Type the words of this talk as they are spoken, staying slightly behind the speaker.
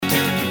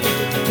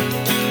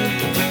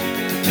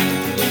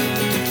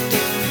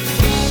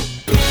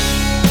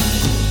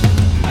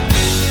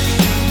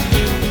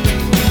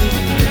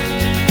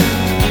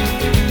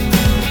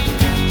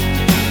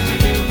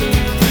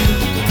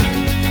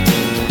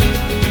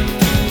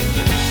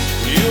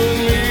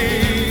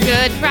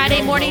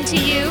Friday morning to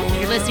you.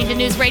 You're listening to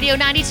News Radio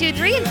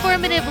 92.3,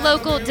 informative,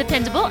 local,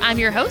 dependable. I'm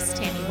your host,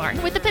 Tammy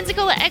Martin, with the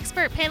Pensacola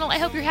Expert Panel. I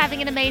hope you're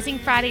having an amazing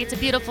Friday. It's a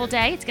beautiful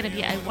day. It's going to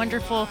be a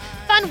wonderful,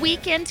 fun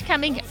weekend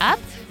coming up.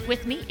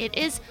 With me, it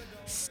is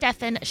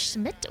Stefan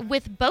Schmitt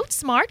with Boat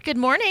Smart. Good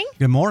morning.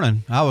 Good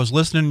morning. I was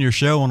listening to your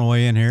show on the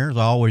way in here, as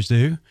I always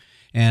do,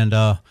 and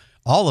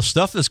all the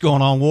stuff that's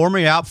going on wore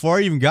me out before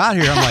I even got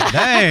here. I'm like,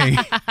 dang,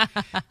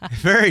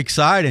 very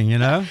exciting, you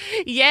know?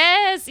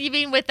 Yes, you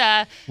mean with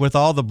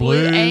all the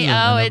blues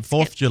and the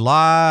 4th of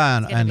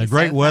July and the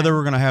great weather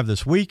we're going to have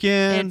this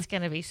weekend. It's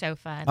going to be so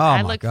fun. Oh,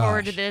 I look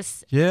forward to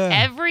this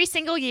every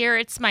single year.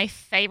 It's my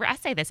favorite. I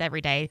say this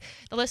every day.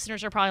 The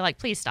listeners are probably like,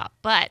 please stop.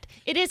 But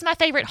it is my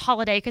favorite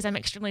holiday because I'm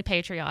extremely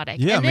patriotic.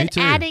 Yeah, and then me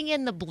too. adding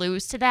in the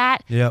blues to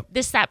that,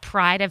 that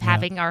pride of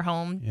having our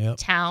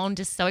hometown,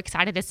 just so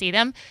excited to see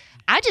them.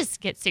 I just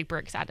get super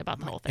excited about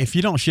the whole thing. If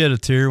you don't shed a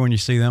tear when you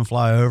see them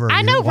fly over,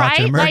 I know, watch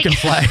an American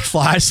flag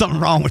fly, something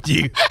wrong with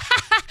you.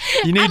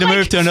 You need to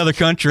move to another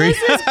country. This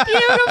is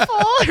beautiful,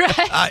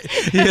 right? I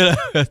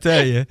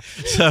tell you.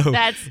 So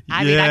I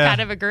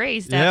kind of agree,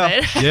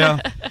 Stefan. Yeah.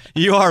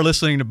 You are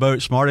listening to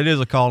Boat Smart. It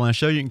is a call-in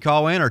show. You can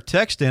call in or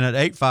text in at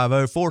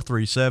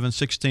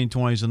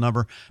 850-437-1620 is the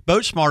number.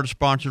 Boat Smart is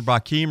sponsored by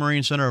Key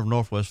Marine Center of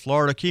Northwest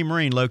Florida. Key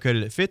Marine,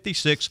 located at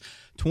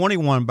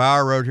 5621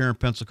 Bower Road here in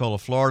Pensacola,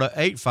 Florida.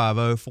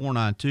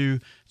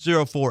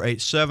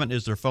 850-492-0487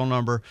 is their phone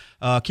number.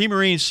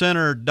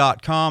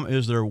 KeyMarineCenter.com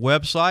is their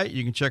website.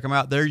 You can check them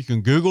out there. You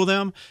can Google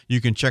them. You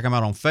can check them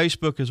out on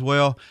Facebook as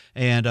well.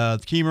 And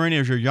Key Marine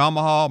is your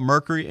Yamaha,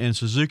 Mercury, and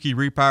Suzuki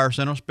repower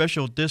center.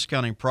 Special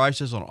discounting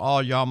prices on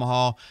all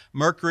Yamaha,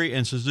 Mercury,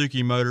 and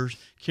Suzuki motors.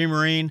 Key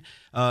Marine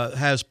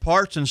has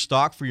parts in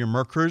stock for your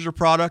MerCruiser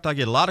product. I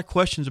get a lot of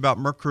questions about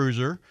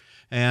MerCruiser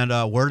and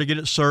where to get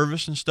it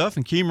serviced and stuff.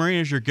 And Key Marine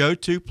is your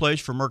go-to place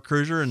for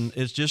MerCruiser, and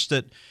it's just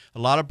that a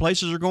lot of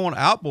places are going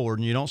outboard,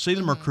 and you don't see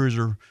the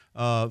MerCruiser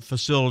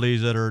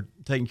facilities that are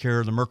taking care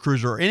of the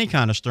MerCruiser or any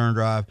kind of stern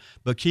drive.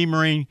 But Key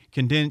Marine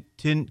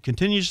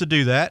continues to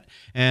do that,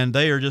 and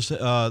they are just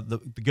the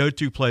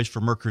go-to place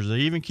for MerCruiser. They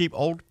even keep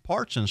old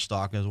parts in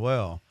stock as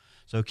well.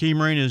 So Key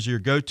Marine is your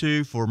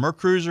go-to for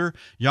MerCruiser,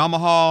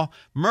 Yamaha,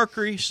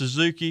 Mercury,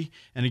 Suzuki,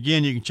 and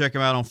again, you can check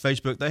them out on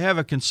Facebook. They have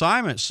a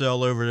consignment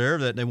sale over there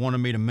that they wanted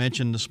me to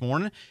mention this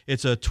morning.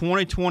 It's a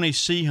 2020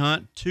 Sea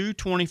Hunt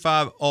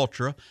 225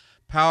 Ultra,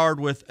 powered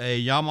with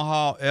a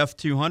Yamaha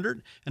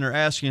F200, and they're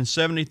asking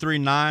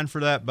 $73,900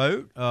 for that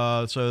boat.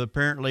 So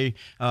apparently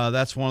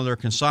that's one of their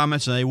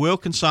consignments, and they will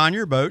consign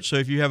your boat. So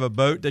if you have a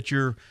boat that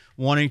you're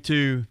wanting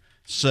to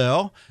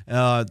sell,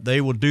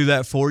 they will do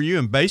that for you.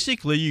 And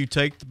basically, you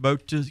take the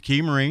boat to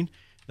Key Marine,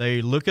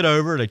 they look it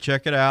over, they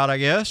check it out, I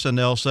guess, and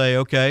they'll say,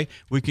 okay,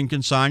 we can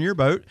consign your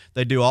boat.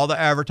 They do all the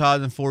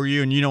advertising for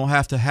you, and you don't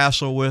have to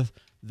hassle with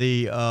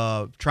the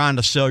trying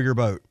to sell your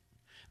boat.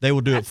 They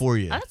will do it for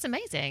you. That's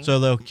amazing. So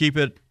they'll keep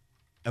it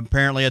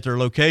apparently at their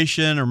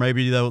location, or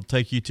maybe they'll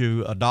take you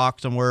to a dock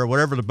somewhere,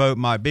 whatever the boat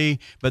might be,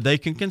 but they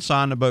can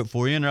consign the boat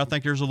for you. And I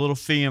think there's a little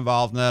fee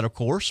involved in that, of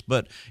course,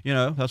 but you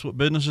know, that's what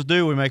businesses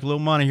do. We make a little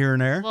money here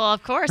and there. Well,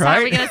 of course, right?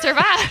 How are we going to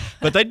survive?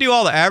 But they do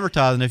all the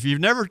advertising. If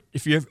you've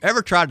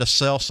ever tried to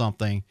sell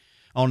something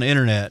on the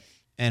internet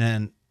and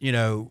then, you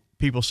know,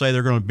 people say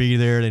they're going to be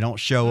there, they don't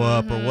show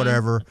up or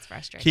whatever, that's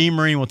frustrating. Key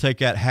Marine will take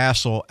that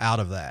hassle out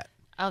of that.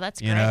 Oh,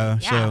 that's great. You know,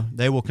 so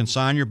they will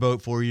consign your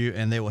boat for you,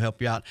 and they will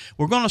help you out.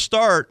 We're going to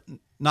start,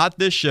 not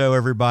this show,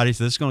 everybody,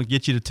 so this is going to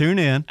get you to tune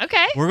in.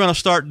 Okay. We're going to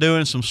start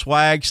doing some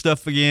swag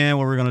stuff again,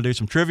 where we're going to do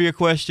some trivia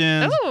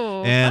questions.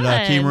 Ooh, and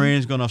fun. Key Marine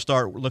is going to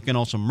start looking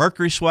on some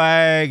Mercury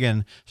swag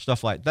and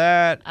stuff like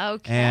that.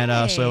 Okay.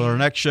 And so our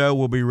next show,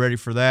 we'll be ready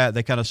for that.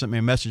 They kind of sent me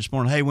a message this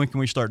morning, hey, when can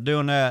we start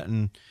doing that?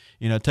 And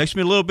you know, it takes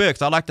me a little bit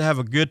because I like to have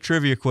a good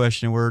trivia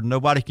question where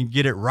nobody can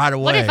get it right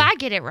away. What if I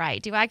get it right?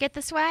 Do I get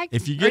the swag?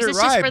 If you get it right,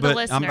 just for the but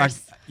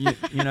listeners? you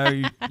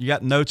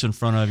got notes in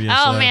front of you.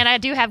 Oh, so. man, I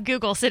do have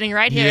Google sitting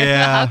right here.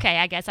 Yeah. Okay,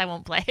 I guess I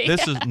won't play.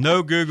 This is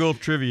no Google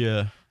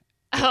trivia.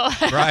 Oh,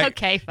 right?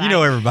 Okay, fine. You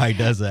know everybody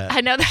does that.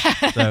 I know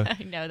that. So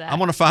I know that. I'm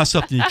going to find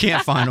something you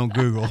can't find on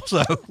Google,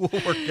 so we'll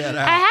work that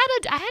out.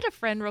 I had a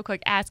friend real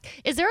quick ask,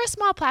 is there a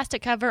small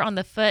plastic cover on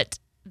the foot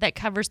that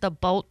covers the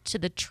bolt to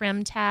the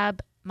trim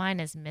tab?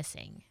 Mine is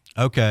missing.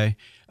 Okay.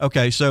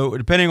 So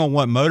depending on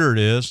what motor it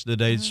is, did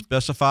they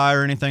specify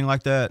or anything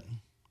like that?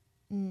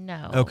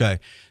 No. Okay.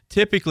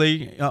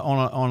 Typically,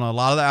 on a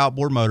lot of the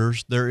outboard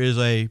motors, there is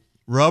a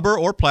rubber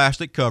or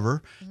plastic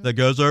cover that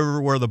goes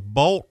over where the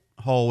bolt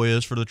hole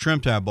is for the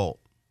trim tab bolt.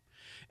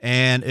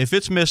 And if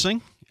it's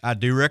missing, I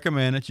do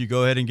recommend that you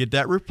go ahead and get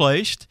that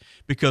replaced,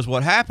 because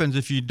what happens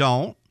if you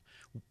don't,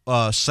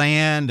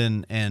 sand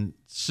and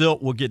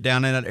silt will get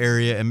down in that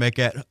area and make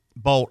that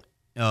bolt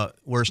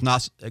where it's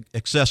not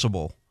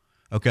accessible.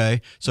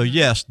 Okay, so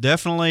yes,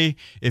 definitely,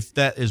 if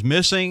that is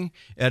missing,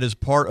 that is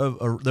part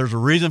of. There's a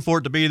reason for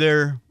it to be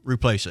there.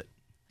 Replace it.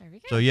 There we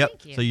go. So yep,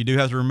 Thank you. so you do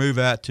have to remove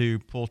that to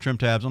pull trim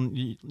tabs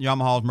on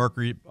Yamaha's,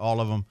 Mercury,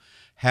 all of them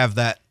have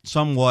that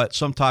some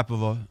type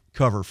of a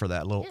cover for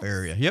that little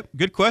area. Yep,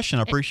 good question.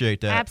 I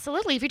appreciate that.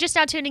 Absolutely. If you're just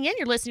now tuning in,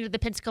 you're listening to the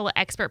Pensacola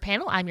Expert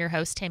Panel. I'm your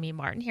host, Tammy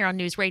Martin, here on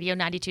News Radio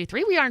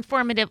 92.3. We are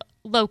informative,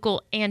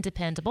 local, and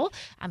dependable.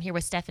 I'm here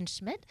with Stefan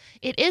Schmitt.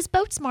 It is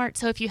Boat Smart,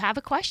 so if you have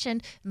a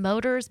question,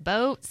 motors,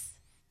 boats,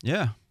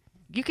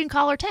 you can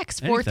call or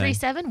text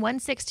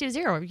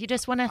 437-1620, or you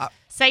just want to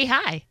say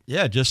hi.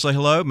 Yeah, just say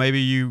hello. Maybe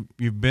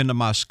you've been to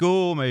my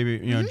school, maybe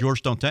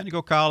Georgetown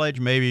Technical College,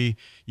 maybe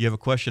you have a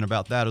question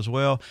about that as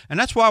well. And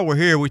that's why we're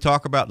here. We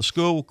talk about the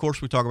school. Of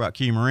course, we talk about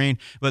Key Marine,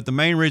 but the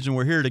main reason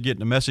we're here to get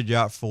the message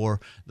out for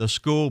the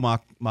school,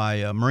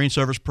 my Marine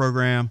Service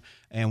program,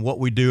 and what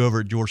we do over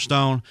at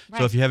Georgetown. Right.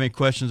 So if you have any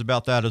questions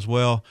about that as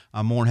well,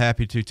 I'm more than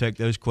happy to take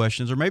those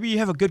questions. Or maybe you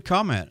have a good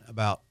comment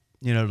about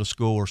the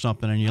school or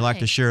something, and you like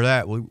to share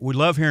that. We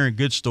love hearing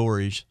good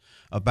stories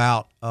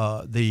about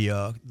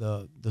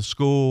the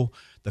school,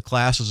 the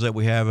classes that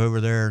we have over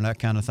there, and that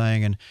kind of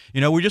thing. And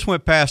we just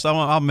went past.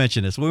 I'll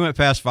mention this. We went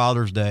past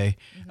Father's Day,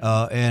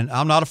 and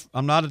I'm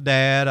not a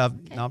dad. I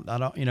don't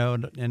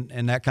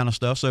and that kind of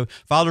stuff. So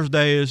Father's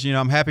Day is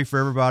I'm happy for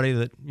everybody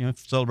that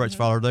celebrates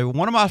Father's Day.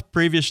 One of my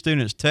previous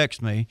students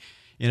texted me,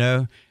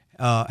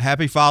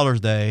 Happy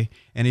Father's Day,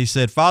 and he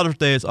said Father's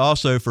Day is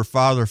also for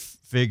father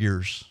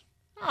figures.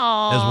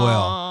 Aww, as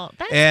well.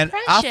 That's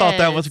precious. I thought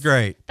that was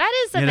great. That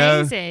is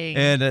amazing.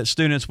 And that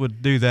students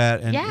would do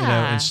that and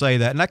and say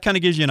that. And that kind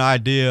of gives you an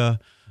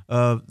idea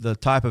of the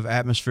type of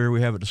atmosphere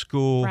we have at the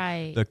school,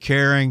 the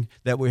caring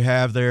that we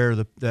have there,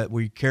 that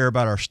we care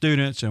about our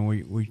students, and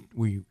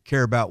we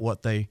care about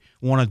what they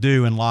want to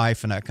do in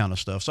life and that kind of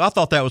stuff. So I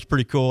thought that was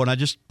pretty cool, and I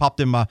just popped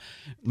in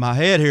my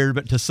head here,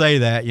 but to say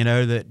that,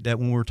 that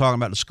when we're talking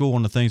about the school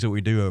and the things that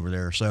we do over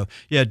there. So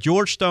yeah,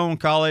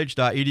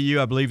 georgetowncollege.edu,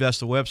 I believe that's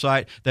the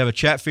website. They have a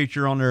chat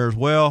feature on there as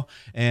well,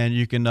 and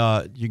you can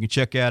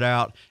check that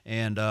out,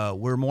 and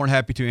we're more than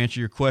happy to answer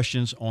your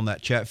questions on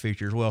that chat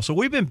feature as well. So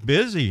we've been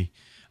busy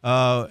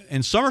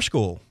in summer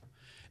school,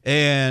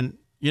 and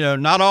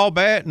not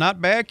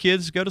bad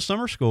kids go to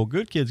summer school.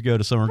 Good kids go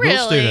to summer school. Good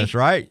students,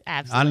 right?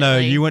 Absolutely. I know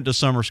you went to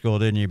summer school,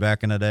 didn't you,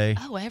 back in the day?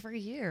 Oh,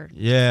 every year.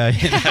 Yeah.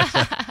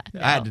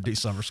 I had to do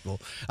summer school.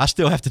 I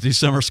still have to do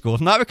summer school.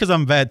 Not because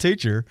I'm a bad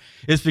teacher.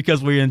 It's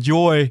because we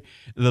enjoy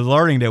the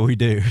learning that we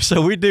do.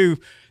 So we do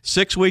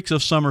 6 weeks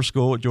of summer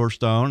school at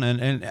Georgetown,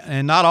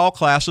 and not all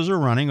classes are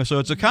running. So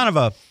it's a kind of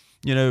a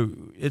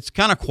it's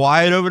kind of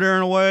quiet over there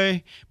in a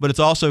way, but it's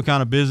also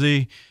kind of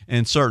busy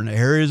in certain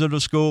areas of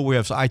the school. We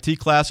have IT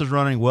classes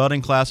running,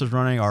 welding classes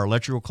running, our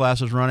electrical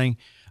classes running.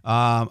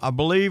 I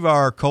believe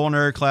our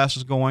culinary class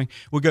is going.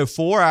 We go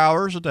 4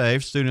 hours a day.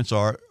 Students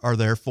are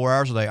there 4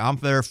 hours a day. I'm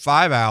there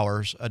 5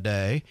 hours a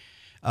day,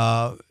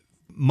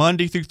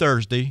 Monday through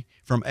Thursday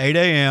from 8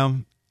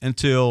 a.m.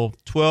 until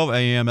 12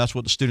 a.m. That's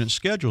what the student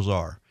schedules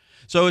are.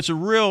 So it's a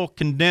real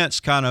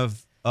condensed kind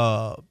of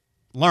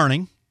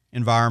learning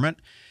environment.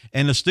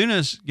 And the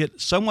students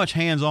get so much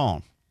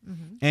hands-on.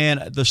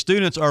 And the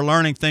students are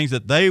learning things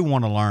that they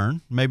want to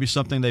learn, maybe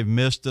something they've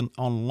missed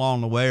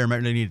along the way, or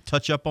maybe they need to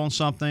touch up on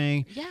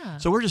something. Yeah.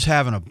 So we're just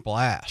having a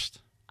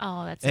blast.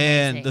 Oh, that's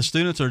amazing. And the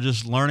students are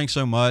just learning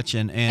so much.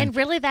 And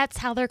really that's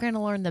how they're going to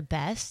learn the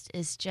best,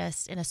 is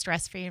just in a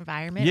stress-free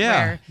environment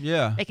where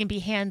they can be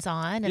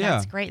hands-on. And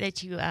that's great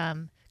that you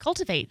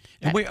cultivate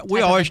that. And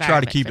we always try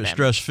to keep it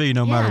stress-free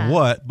no matter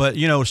what. But,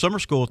 summer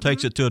school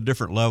takes it to a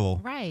different level.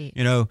 Right.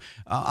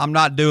 I'm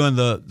not doing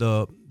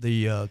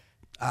you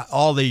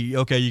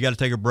got to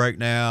take a break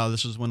now.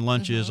 This is when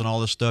lunch is and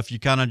all this stuff. You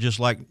kind of just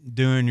like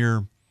doing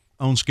your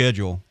own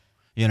schedule,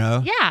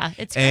 Yeah,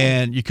 it's great.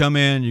 And you come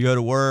in, you go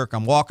to work.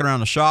 I'm walking around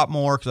the shop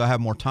more because I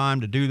have more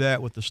time to do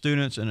that with the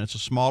students, and it's a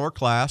smaller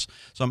class.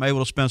 So I'm able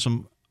to spend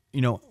some,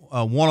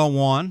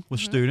 one-on-one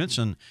with students,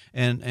 and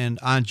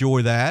I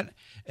enjoy that.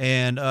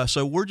 And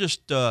so we're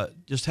just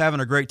having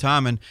a great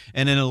time. And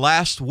in the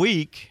last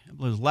week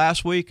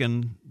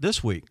and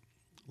this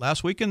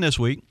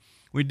week,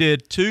 we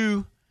did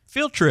 2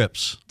 field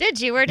trips.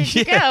 Did you? Where did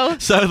you go?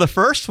 So the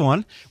first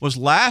one was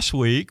last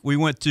week. We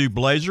went to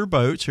Blazer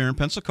Boats here in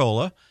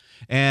Pensacola.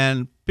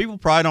 And people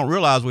probably don't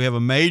realize we have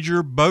a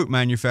major boat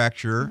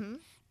manufacturer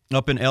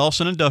up in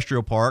Ellison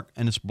Industrial Park,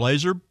 and it's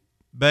Blazer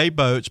Bay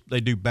Boats.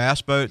 They do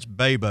bass boats,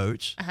 bay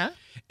boats.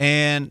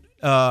 And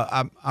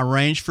I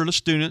arranged for the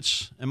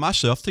students and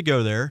myself to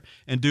go there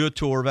and do a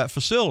tour of that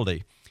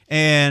facility.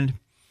 And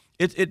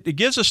it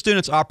gives the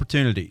students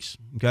opportunities,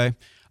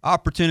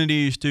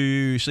 opportunities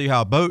to see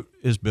how a boat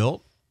is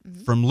built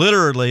from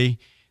literally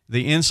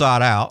the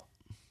inside out,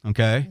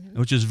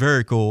 which is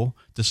very cool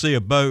to see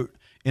a boat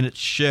in its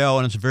shell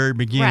in its very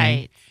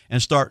beginning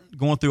and start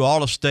going through all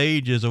the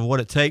stages of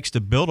what it takes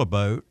to build a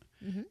boat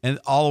and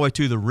all the way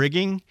to the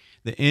rigging,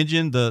 the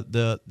engine,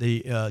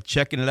 the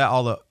checking it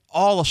out,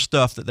 all the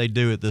stuff that they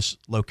do at this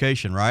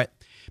location, right?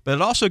 But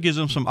it also gives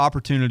them some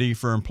opportunity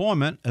for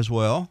employment as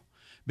well,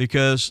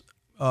 because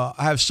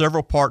I have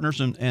several partners,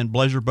 and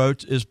Blazer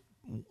Boats is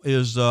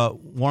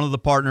one of the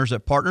partners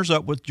that partners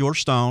up with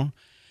Georgetown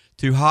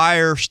to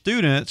hire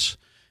students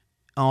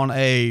on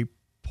a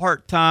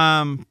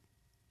part-time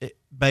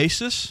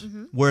basis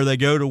where they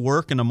go to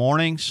work in the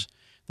mornings,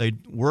 they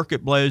work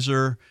at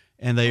Blazer,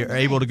 and they are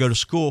able to go to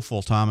school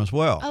full time as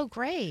well. Oh,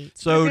 great.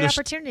 So what a great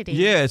opportunity.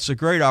 Yeah, it's a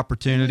great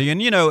opportunity.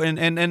 And,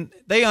 and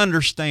they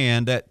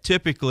understand that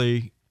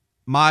typically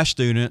my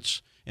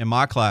students in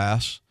my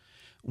class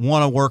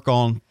want to work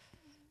on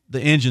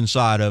the engine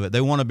side of it.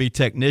 They want to be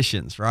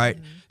technicians, right?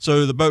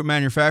 So the boat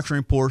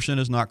manufacturing portion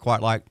is not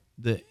quite like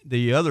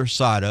the other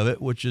side of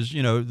it, which is,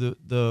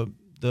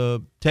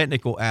 the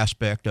technical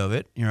aspect of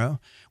it,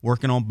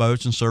 working on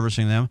boats and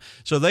servicing them.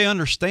 So they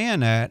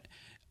understand that.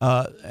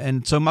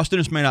 And so my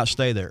students may not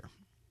stay there,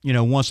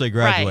 once they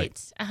graduate.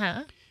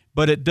 Right.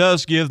 But it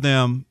does give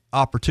them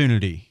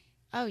opportunity.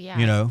 Oh,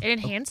 yeah. It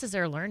enhances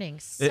their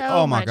learning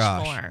much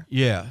more.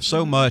 Yeah,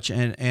 so much.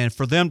 And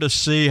for them to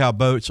see how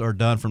boats are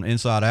done from the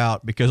inside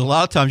out, because a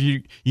lot of times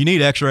you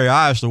need x-ray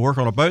eyes to work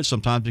on a boat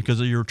sometimes because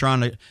you're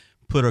trying to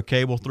put a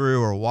cable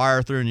through or a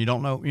wire through and you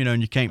don't know,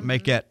 and you can't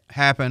make that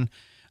happen.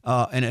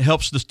 And it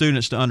helps the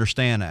students to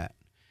understand that.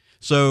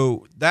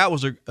 So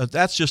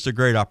that's just a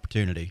great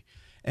opportunity.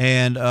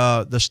 And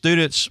the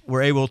students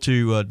were able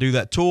to do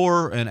that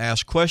tour and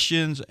ask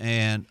questions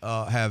and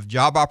have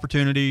job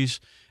opportunities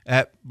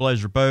at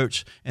Blazer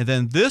Boats. And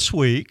then this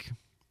week,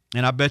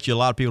 and I bet you a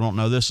lot of people don't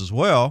know this as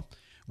well,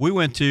 we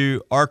went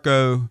to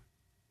ARCO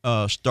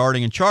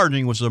Starting and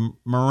Charging, which is a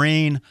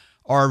marine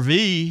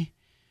RV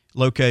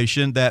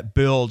location that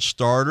builds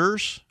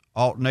starters,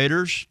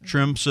 alternators,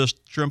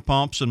 trim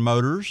pumps, and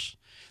motors.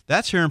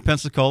 That's here in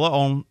Pensacola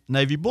on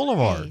Navy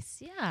Boulevard. Nice.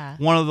 Yeah.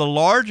 One of the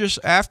largest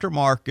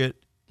aftermarket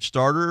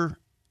starter,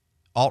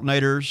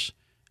 alternators,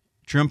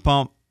 trim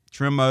pump,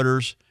 trim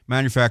motors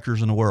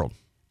manufacturers in the world.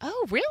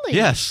 Oh, really?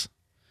 Yes.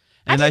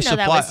 And I didn't know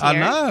that was here. I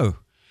know.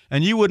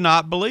 And you would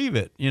not believe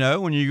it,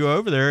 when you go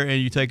over there and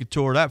you take a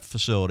tour of that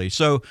facility.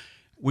 So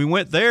we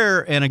went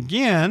there, and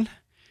again,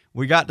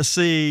 we got to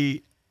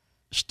see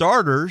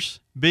starters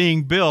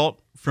being built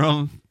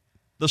from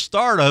the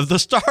start of the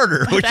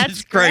starter, which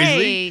is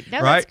crazy.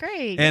 No, right? That's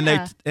great.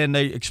 And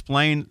they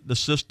explain the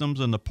systems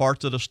and the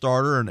parts of the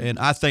starter, and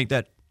I think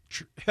that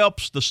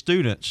helps the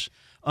students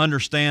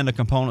understand the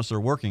components they're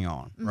working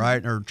on,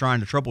 right, or trying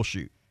to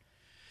troubleshoot.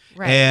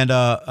 Right. And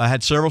I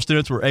had several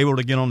students who were able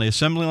to get on the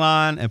assembly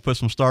line and put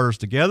some starters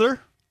together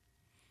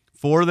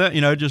for that,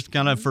 just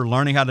kind of for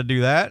learning how to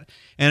do that.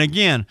 And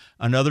again,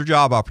 another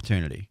job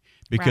opportunity,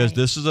 because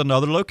this is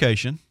another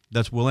location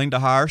that's willing to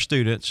hire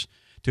students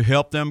to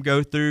help them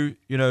go through,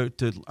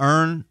 to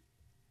earn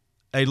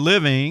a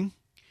living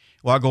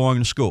while going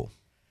to school.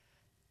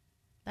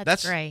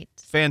 That's great.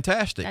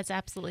 Fantastic. That's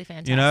absolutely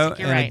fantastic.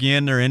 You're right.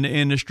 Again, they're in the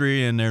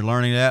industry and they're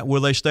learning that.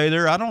 Will they stay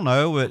there? I don't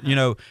know, but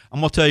I'm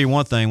gonna tell you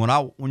one thing.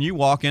 When you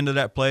walk into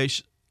that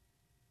place,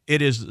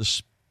 it is the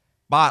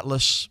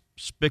spotless,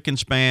 spick and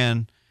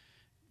span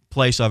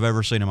place I've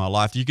ever seen in my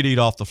life. You could eat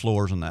off the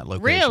floors in that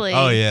location. Really?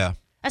 Oh yeah.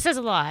 That says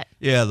a lot.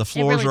 Yeah, the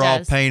floors really are all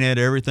does. painted.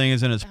 Everything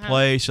is in its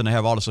place, and they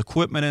have all this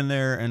equipment in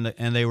there,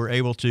 and they were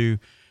able to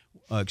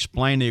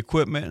explain the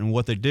equipment and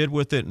what they did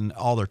with it and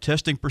all their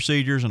testing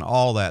procedures and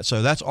all that.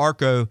 So that's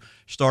ARCO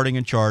Starting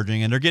and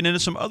Charging, and they're getting into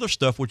some other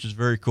stuff, which is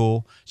very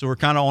cool. So we're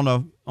kind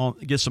of on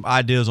get some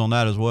ideas on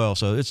that as well.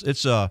 So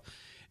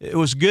it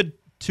was good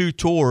 2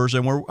 tours,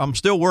 and I'm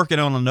still working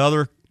on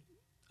another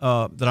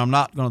that I'm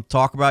not going to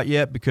talk about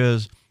yet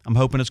because I'm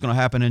hoping it's going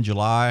to happen in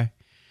July,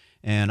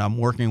 and I'm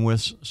working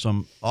with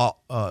some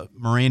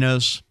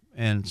marinas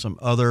and some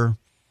other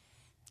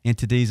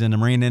entities in the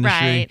marine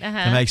industry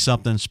to make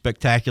something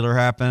spectacular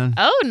happen.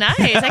 Oh, nice.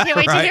 I can't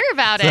wait to hear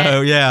about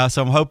it.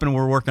 So I'm hoping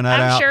we're working that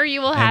out. I'm sure you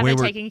will have it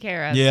taken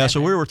care of. Yeah,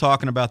 so we were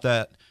talking about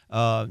that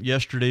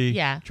yesterday,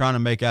 trying to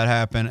make that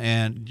happen.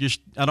 And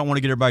I don't want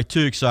to get everybody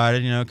too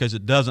excited, because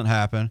it doesn't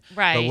happen.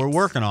 Right. But we're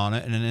working on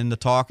it, and in the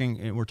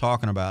talking, we're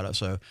talking about it.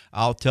 So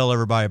I'll tell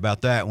everybody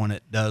about that when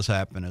it does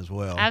happen as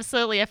well.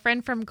 Absolutely. A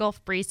friend from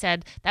Gulf Breeze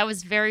said, that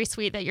was very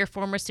sweet that your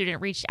former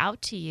student reached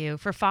out to you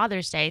for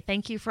Father's Day.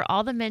 Thank you for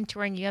all the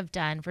mentoring you have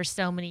done for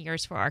so many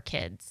years for our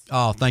kids.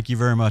 Oh, thank you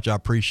very much. I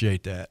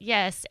appreciate that.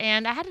 Yes.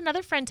 And I had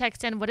another friend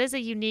text in, what is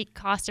a unique,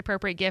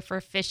 cost-appropriate gift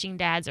for fishing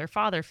dads or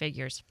father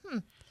figures?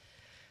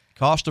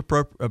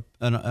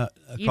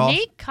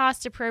 Unique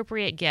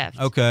cost-appropriate gift.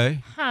 Okay.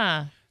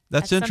 Huh.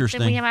 That's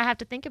interesting. Something we might have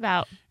to think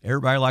about.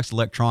 Everybody likes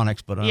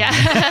electronics, but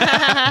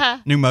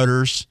new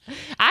motors.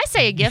 I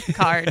say a gift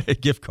card.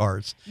 Gift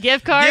cards.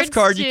 Gift cards. Gift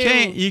card.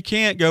 You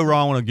can't go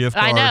wrong with a gift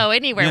card. I know,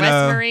 anywhere.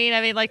 West Marine.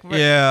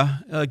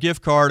 A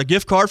gift card. A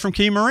gift card from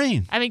Key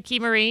Marine. Key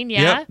Marine.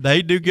 Yeah. Yep,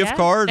 they do gift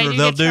cards, or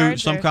they'll do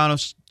some kind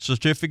of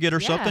certificate or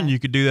something. You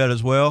could do that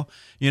as well.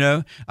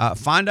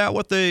 Find out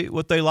what they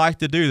like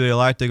to do. They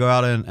like to go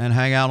out and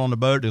hang out on the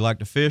boat. They like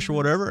to fish or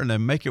whatever, and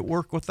then make it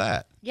work with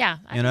that. Yeah,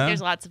 I think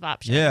there's lots of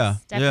options. Yeah,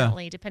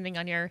 definitely, depending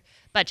on your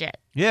budget.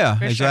 Yeah,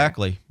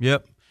 exactly. Sure.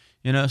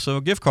 Yep. So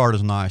a gift card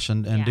is nice,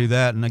 and do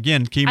that. And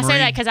again, Key Marine. I say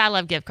that because I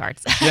love gift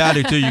cards. Yeah, I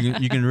do too.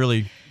 You can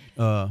really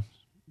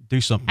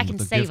do something. I can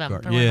with a save gift them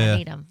card. for when I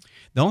need them.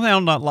 The only thing I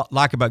don't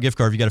like about gift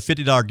card, if you got a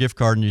 $50 gift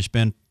card and you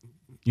spend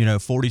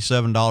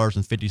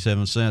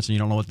 $47.57, and you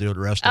don't know what to do with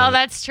the rest of it. Oh,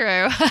 that's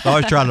true. So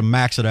always try to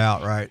max it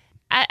out, right?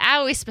 I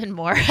always spend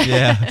more.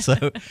 Yeah,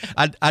 so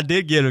I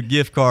did get a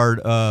gift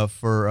card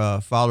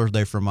for Father's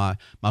Day for my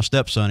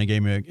stepson. He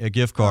gave me a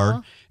gift card.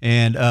 Aw.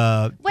 And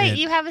Wait, and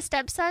you have a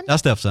stepson? a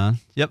stepson.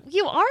 Yep.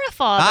 You are a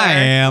father. I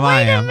am. Wait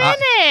I am. a minute.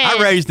 I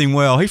raised him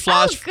well. He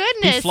flies. Oh,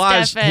 goodness, he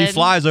flies. Stefan. He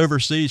flies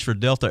overseas for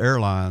Delta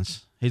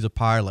Airlines. He's a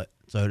pilot,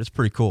 so it's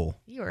pretty cool.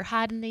 You are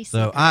hiding these. So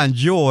secrets. I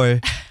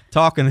enjoy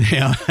talking to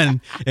him,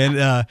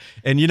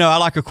 and you know I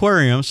like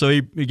aquariums, so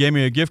he gave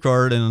me a gift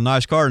card and a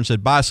nice card and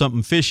said buy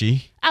something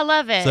fishy. I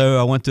love it. So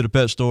I went to the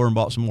pet store and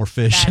bought some more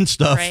fish and That's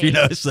stuff, great. you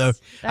know. So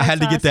I had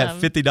to get that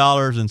awesome.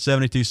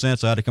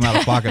 $50.72. I had to come out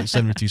of pocket at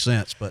 72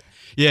 cents. But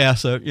yeah,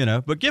 so you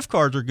know, but gift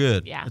cards are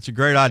good. Yeah, it's a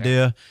great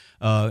idea.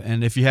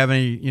 And if you have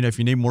any, you know, if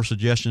you need more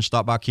suggestions,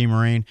 stop by Key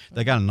Marine.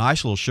 They got a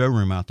nice little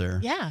showroom out there.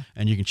 Yeah.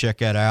 And you can check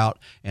that out.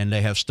 And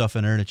they have stuff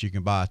in there that you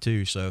can buy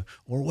too. So,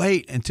 or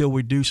wait until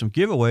we do some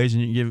giveaways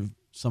and you can give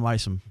somebody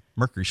some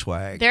Mercury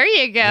swag. There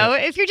you go.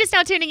 Yep. If you're just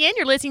now tuning in,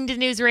 you're listening to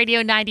News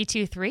Radio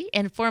 92.3,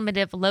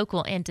 informative,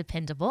 local, and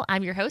dependable.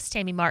 I'm your host,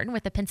 Tammy Martin,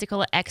 with the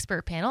Pensacola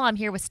Expert Panel. I'm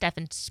here with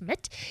Stefan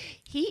Schmitt.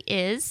 He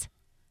is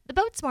the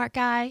boat smart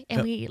guy,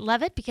 and we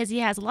love it because he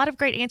has a lot of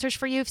great answers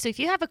for you. So if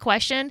you have a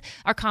question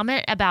or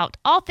comment about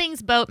all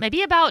things boat,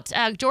 maybe about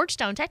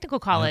Georgetown Technical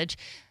College,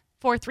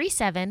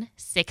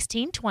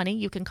 437-1620,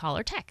 you can call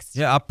or text.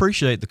 Yeah, I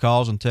appreciate the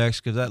calls and texts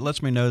because that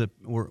lets me know that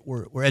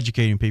we're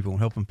educating people and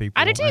helping people.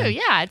 I do too.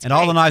 Yeah, it's and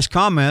all great. the nice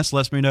comments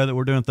lets me know that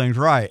we're doing things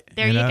right.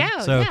 There you know?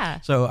 go, So,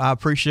 yeah. So I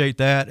appreciate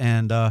that,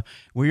 and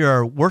we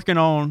are working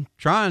on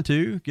trying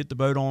to get the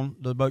boat on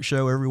the boat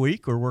show every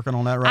week. We're working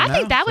on that right now. I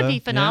think that would So, be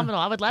phenomenal.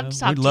 yeah. I would love to We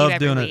talk to you love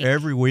every doing week. it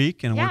every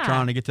week, and Yeah. we're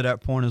trying to get to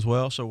that point as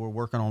well. So we're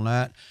working on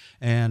that,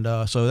 and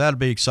so that'll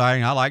be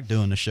exciting. I like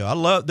doing the show. I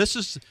love this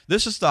is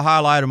the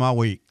highlight of my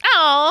week.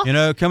 Oh, You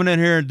know, coming in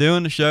here and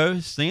doing the show,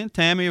 seeing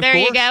Tammy, of There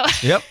course. you go.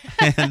 Yep.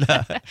 And no,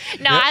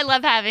 yep. I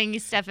love having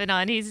Stefan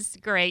on. He's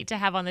great to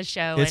have on the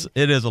show.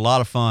 It is a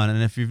lot of fun,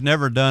 and if you've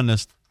never done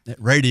this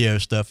radio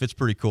stuff, it's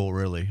pretty cool.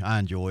 Really, I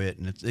enjoy it,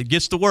 and it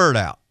gets the word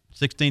out.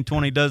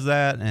 1620 does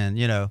that, and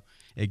you know,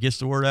 it gets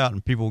the word out,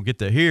 and people get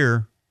to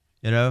hear,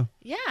 you know,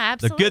 yeah,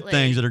 absolutely. the good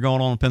things that are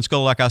going on in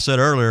Pensacola. Like I said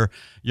earlier,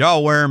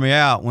 y'all wearing me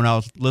out when I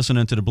was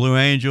listening to the Blue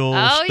Angel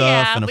stuff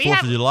yeah. and the We 4th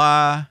have- of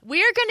July.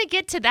 We're going to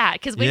get to that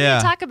because we need Yeah.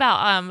 to talk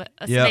about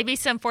Yep. maybe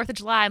some 4th of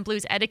July and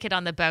blues etiquette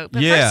on the boat.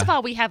 But Yeah. first of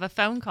all, we have a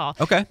phone call.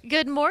 Okay.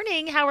 Good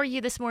morning. How are you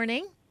this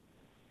morning?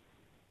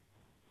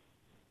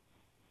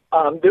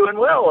 I'm doing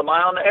well. Am I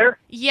on the air?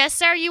 Yes,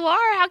 sir, you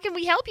are. How can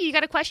we help you? You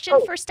got a question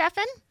for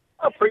Stefan?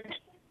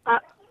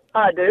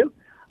 I do.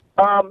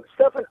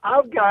 Stefan,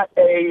 I've got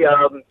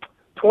a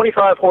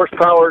 25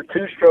 horsepower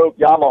two-stroke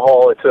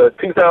Yamaha. It's a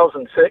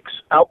 2006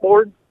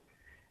 outboard.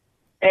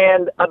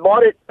 And I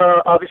bought it,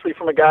 obviously,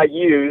 from a guy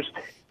used.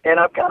 And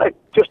I've got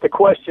just a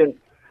question.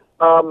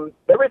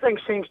 Everything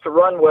seems to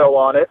run well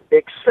on it,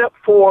 except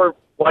for,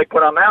 like,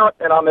 when I'm out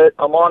and I'm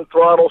on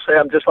throttle, say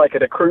I'm just like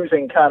at a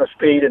cruising kind of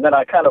speed, and then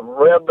I kind of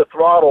rev the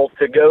throttle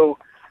to go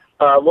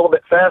a little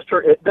bit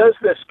faster. It does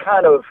this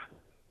kind of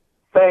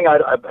thing. I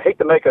hate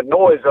to make a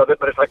noise of it,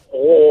 but it's like,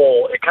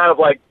 oh, it kind of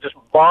like just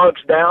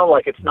bogs down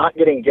like it's not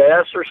getting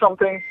gas or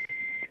something.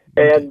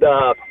 And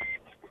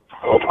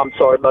I'm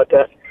sorry about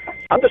that.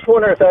 I'm just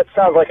wondering if that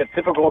sounds like a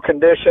typical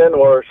condition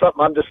or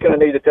something I'm just going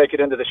to need to take it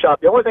into the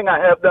shop. The only thing I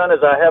have done is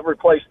I have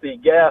replaced the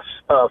gas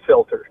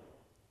filter.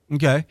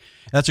 Okay,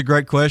 that's a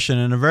great question.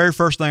 And the very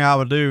first thing I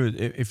would do,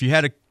 if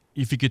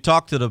you could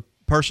talk to the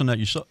person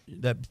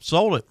that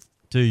sold it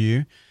to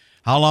you,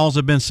 how long has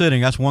it been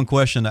sitting? That's one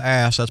question to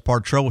ask. That's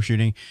part of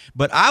troubleshooting.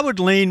 But I would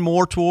lean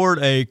more toward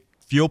a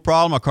fuel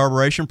problem, a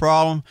carburation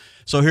problem.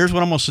 So here's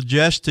what I'm going to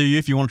suggest to you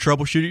if you want to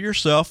troubleshoot it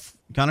yourself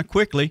kind of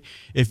quickly.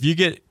 If you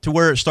get to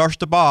where it starts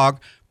to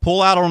bog,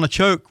 pull out on the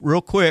choke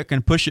real quick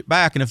and push it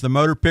back. And if the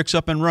motor picks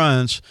up and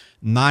runs,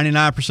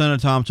 99% of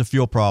the time it's a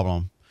fuel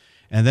problem.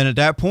 And then at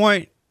that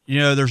point, you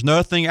know, there's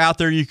nothing out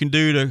there you can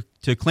do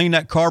to clean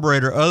that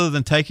carburetor other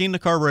than taking the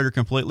carburetor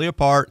completely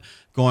apart,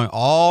 going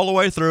all the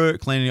way through it,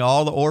 cleaning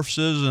all the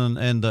orifices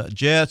and the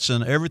jets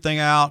and everything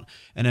out,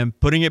 and then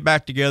putting it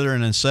back together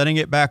and then setting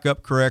it back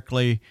up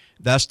correctly.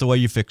 That's the way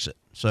you fix it.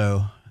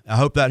 So I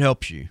hope that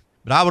helps you.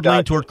 But I would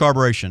lean toward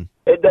carburation.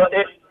 It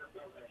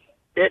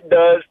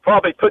does.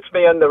 Probably puts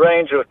me in the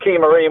range of Key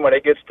Marine when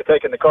it gets to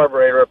taking the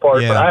carburetor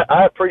apart. Yeah. But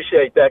I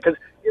appreciate that because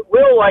it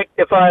will, like,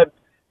 it's kind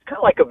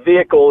of like a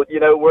vehicle, you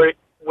know, where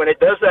when it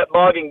does that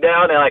bogging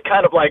down and I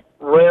kind of like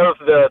rev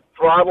the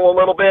throttle a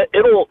little bit,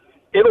 it'll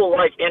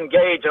like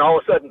engage and all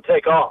of a sudden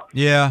take off.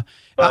 Yeah.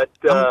 But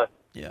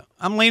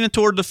I'm leaning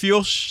toward the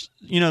fuel,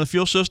 the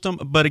fuel system.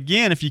 But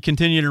again, if you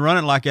continue to run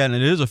it like that and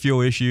it is a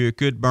fuel issue, it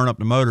could burn up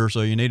the motor.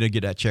 So you need to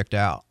get that checked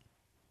out.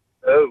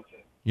 Oh.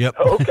 Yep.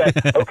 Okay.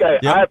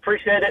 Yep. I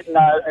appreciate it, and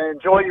I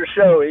enjoy your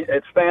show.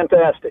 It's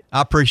fantastic.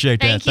 I appreciate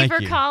that. Thank you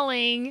for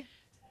calling.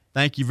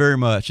 Thank you very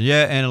much.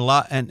 Yeah,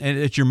 and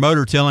it's your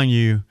motor telling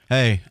you,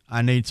 hey,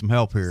 I need some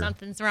help here.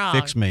 Something's wrong.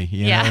 Fix me,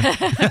 you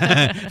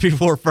know,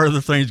 before further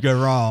things go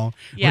wrong,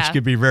 which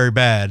could be very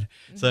bad.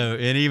 So,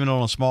 and even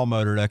on a small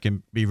motor, that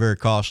can be very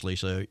costly.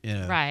 So, you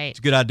know, it's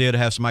a good idea to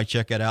have somebody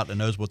check that out that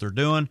knows what they're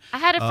doing. I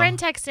had a friend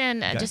text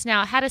in just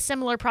now, had a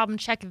similar problem,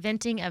 check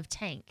venting of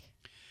tank.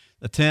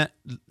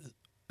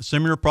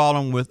 Similar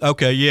problem with,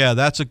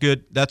 that's a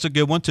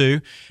good one too.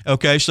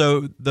 Okay,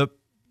 so the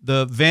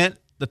vent,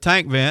 the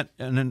tank vent,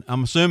 and then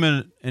I'm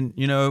assuming, and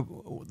you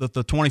know, that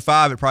the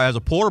 25, it probably has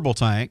a portable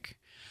tank.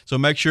 So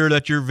make sure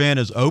that your vent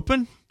is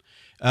open.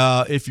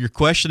 If you're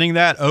questioning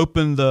that,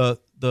 open the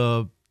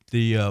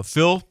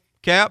fill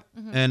cap,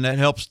 and that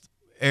helps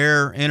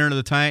air enter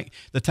the tank.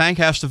 The tank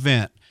has to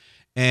vent,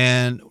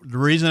 and the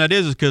reason that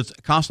is because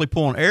it's constantly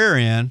pulling air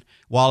in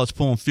while it's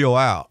pulling fuel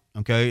out.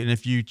 Okay, and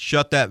if you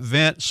shut that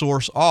vent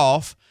source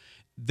off,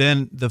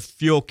 then the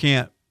fuel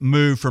can't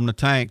move from the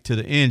tank to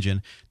the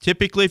engine.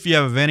 Typically, if you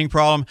have a venting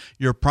problem,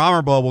 your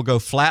primer bulb will go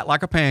flat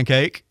like a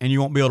pancake, and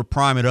you won't be able to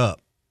prime it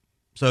up.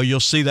 So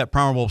you'll see that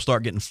primer bulb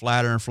start getting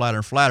flatter and flatter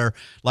and flatter,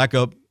 like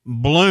a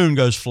balloon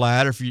goes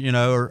flat, if you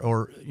know,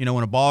 or you know,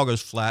 when a ball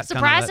goes flat.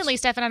 Surprisingly,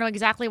 Stefan, I know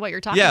exactly what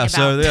you're talking about.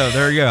 So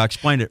there you go. I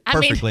explained it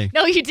perfectly. I mean,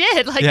 no, you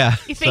did.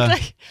 You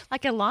think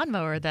like a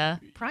lawnmower,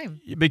 the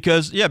prime.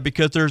 Because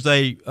there's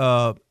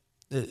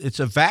it's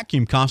a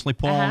vacuum constantly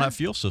pulling on that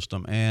fuel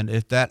system, and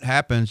if that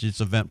happens,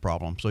 it's a vent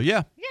problem. So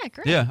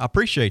great. Yeah, I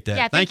appreciate that.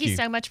 Yeah, thank you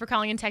so much for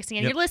calling and texting.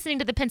 And you're listening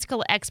to the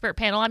Pensacola Expert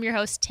Panel. I'm your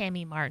host,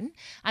 Tammy Martin.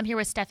 I'm here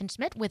with Stefan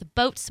Schmitt with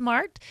Boat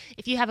Smart.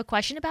 If you have a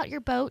question about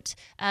your boat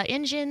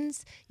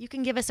engines, you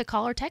can give us a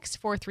call or text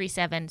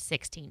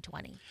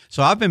 437-1620.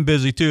 So I've been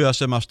busy too. I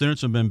said my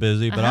students have been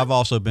busy, but I've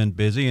also been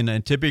busy,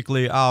 and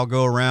typically I'll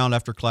go around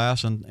after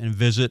class and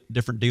visit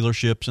different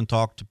dealerships and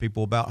talk to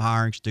people about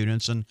hiring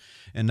students and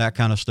that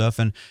kind of stuff.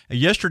 And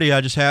yesterday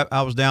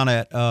I was down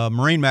at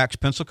Marine Max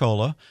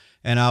Pensacola,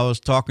 and I was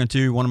talking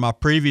to one of my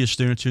previous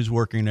students who's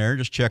working there,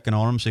 just checking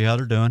on them, see how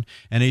they're doing.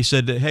 And he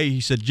said,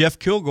 Jeff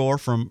Kilgore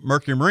from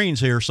Mercury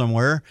Marine's here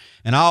somewhere.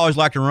 And I always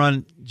like to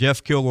run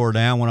Jeff Kilgore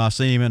down when I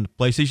see him in the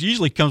place. He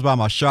usually comes by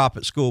my shop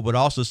at school, but I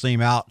also see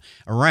him out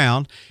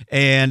around.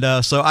 And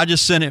so I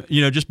just sent him,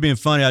 just being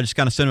funny, I just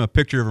kind of sent him a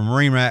picture of a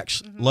Marine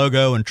Max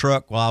logo and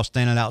truck while I was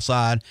standing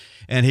outside.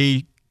 And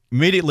he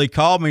immediately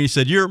called me. He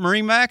said, "You're at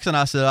Marine Max?" And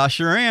I said, "I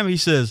sure am." He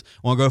says,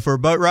 "Want to go for a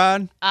boat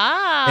ride?" And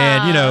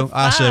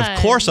I said, "Of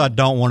course I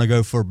don't want to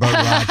go for a boat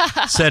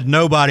ride." Said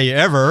nobody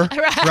ever,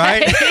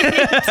 right?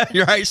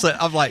 Right? So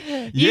I'm like,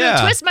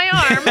 "Yeah." You twist my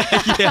arm.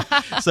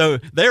 Yeah. So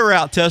they were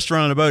out test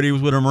running a boat. He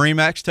was with a Marine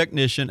Max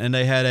technician, and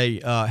they had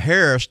a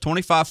Harris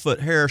 25-foot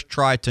Harris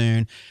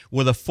Tritune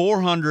with a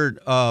 400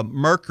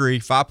 Mercury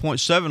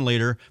 5.7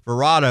 liter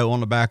Verado on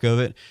the back of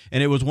it,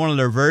 and it was one of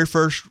their very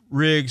first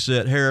rigs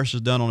that Harris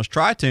has done on his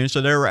Tritune. So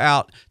they were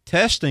out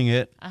testing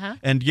it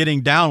and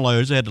getting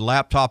downloads. They had the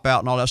laptop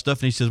out and all that stuff.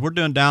 And he says, "We're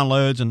doing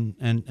downloads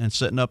and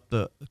setting up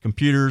the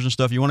computers and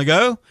stuff. You want to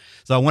go?"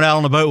 So I went out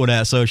on the boat with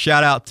that. So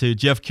shout out to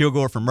Jeff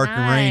Kilgore from Mercury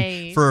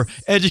Marine for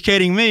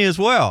educating me as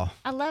well.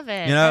 I love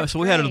it. So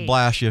we had a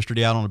blast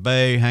yesterday out on the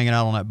bay, hanging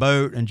out on that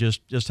boat and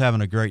just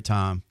having a great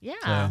time.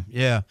 Yeah.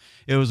 So,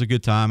 it was a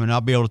good time. And I'll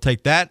be able to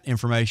take that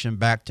information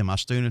back to my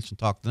students and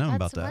talk to them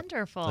about that. That's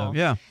wonderful.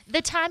 So,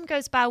 the time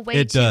goes by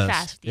way too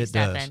fast with you,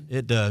 Stefan.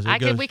 It does.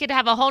 We could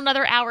have a whole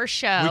nother hour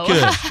show.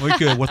 We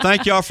could. Well,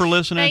 thank y'all for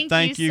listening.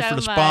 Thank you for so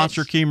the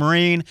sponsor, much. Key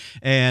Marine,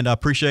 and I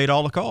appreciate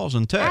all the calls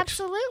and texts.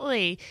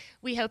 Absolutely.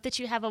 We hope that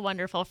you have a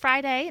wonderful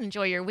Friday.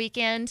 Enjoy your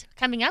weekend.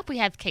 Coming up, we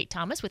have Kate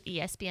Thomas with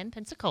ESPN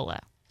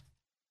Pensacola.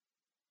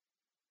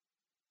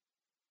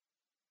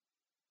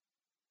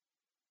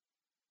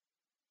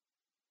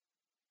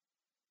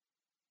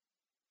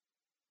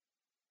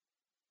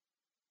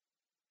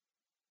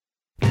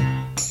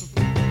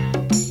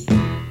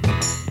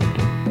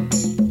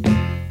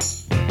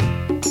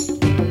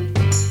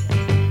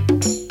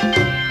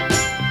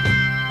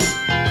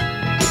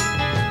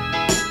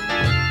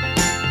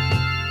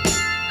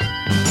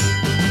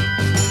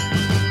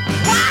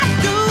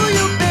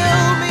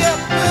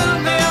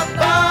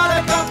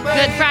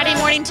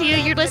 To you.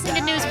 You're listening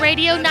to News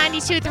Radio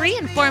 92.3,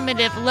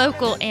 informative,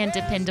 local, and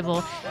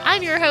dependable.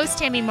 I'm your host,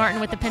 Tammy Martin,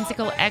 with the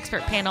Pensacola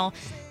Expert Panel,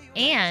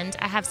 and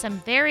I have some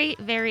very,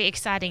 very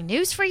exciting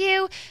news for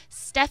you.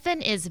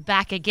 Stefan is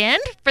back again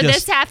for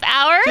this half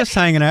hour. Just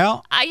hanging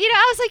out. I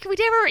was like, we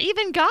never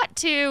even got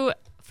to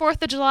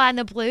 4th of July and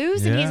the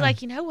blues, and he's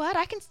like, you know what?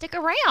 I can stick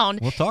around.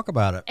 We'll talk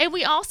about it. And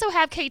we also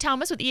have Kate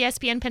Thomas with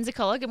ESPN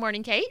Pensacola. Good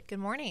morning, Kate. Good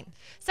morning.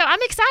 So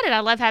I'm excited.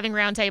 I love having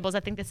roundtables. I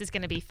think this is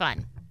going to be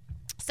fun.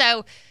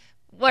 So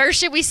where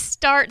should we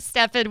start,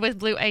 Stefan, with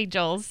Blue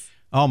Angels?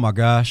 Oh, my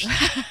gosh.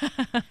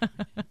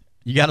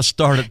 You got to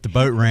start at the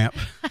boat ramp.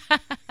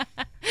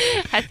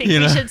 I think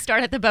we should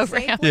start at the boat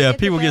ramp. Yeah,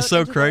 people get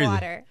so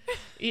crazy.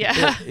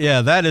 Yeah.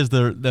 Yeah, that is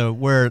the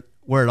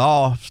where it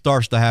all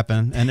starts to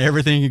happen and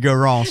everything can go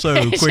wrong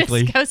so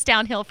quickly. It just goes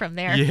downhill from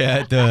there. Yeah,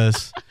 it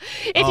does.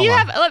 If you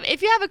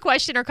have a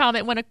question or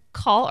comment, want to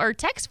call or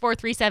text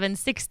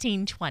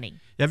 437-1620.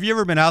 Have you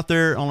ever been out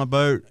there on a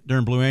boat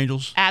during Blue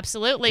Angels?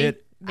 Absolutely.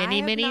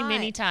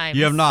 Many times.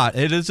 You have not.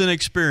 It is an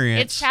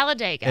experience. It's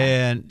Talladega.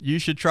 And you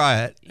should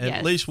try it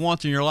at least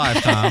once in your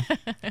lifetime.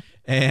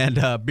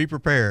 And be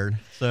prepared.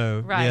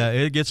 So, yeah,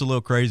 it gets a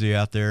little crazy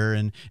out there.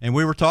 And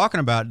we were talking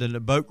about the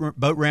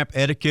boat ramp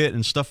etiquette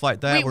and stuff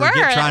like that. We were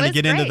trying to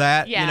get great. into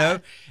that, yeah. you know.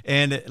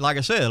 And like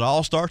I said, it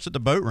all starts at the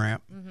boat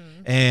ramp.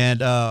 Mm-hmm. And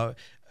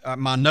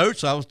my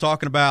notes, I was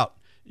talking about,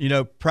 you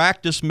know,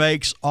 practice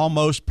makes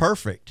almost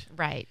perfect.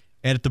 Right.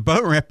 And at the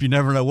boat ramp, you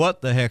never know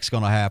what the heck's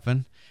going to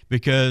happen,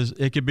 because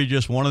it could be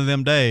just one of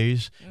them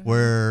days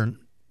where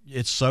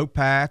it's so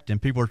packed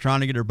and people are trying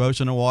to get their boats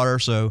in the water.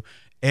 So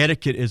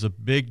etiquette is a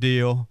big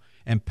deal,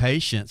 and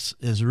patience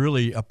is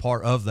really a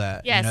part of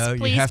that. Yes, you know,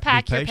 please you have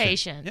pack to be your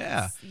patient.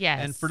 patience. Yeah.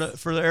 Yes. And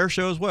for the air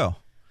show as well.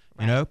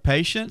 Right. You know,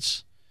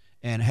 patience,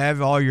 and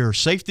have all your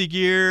safety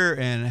gear,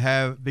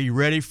 and be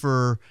ready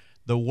for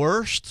the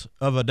worst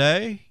of a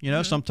day. You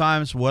know,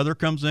 sometimes weather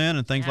comes in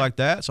and things like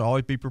that, so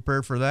always be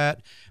prepared for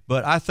that.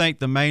 But I think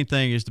the main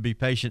thing is to be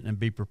patient and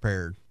be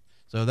prepared.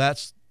 So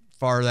that's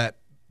for that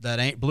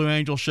Blue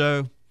Angel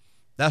show.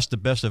 That's the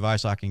best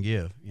advice I can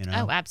give, you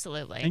know. Oh,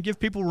 absolutely. And give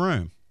people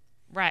room.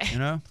 Right. You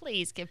know?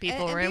 Please give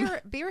people and room.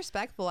 Be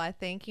respectful, I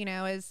think, you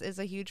know, is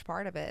a huge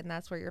part of it. And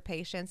that's where your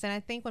patience. And I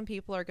think when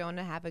people are going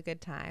to have a good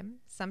time,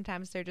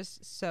 sometimes they're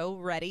just so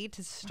ready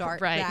to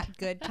start that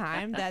good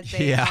time that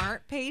they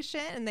aren't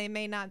patient, and they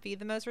may not be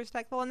the most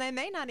respectful, and they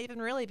may not even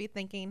really be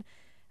thinking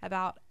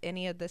about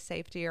any of the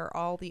safety or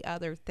all the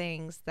other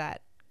things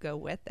that go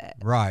with it.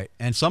 Right.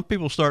 And some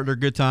people start their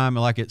good time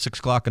like at 6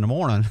 o'clock in the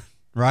morning.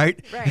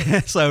 Right.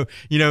 So,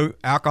 you know,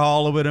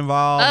 alcohol a little bit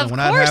involved. Of and when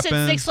course, that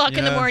happens, at 6 o'clock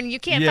in the morning, you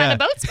can't find a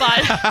boat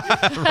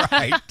spot.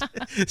 Right.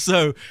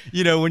 So,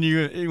 you know, when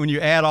you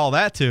add all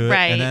that to it,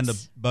 and then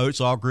the boats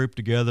all grouped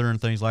together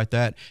and things like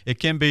that, it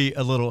can be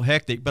a little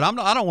hectic. But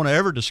I don't want to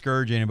ever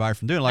discourage anybody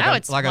from doing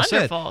it. Like I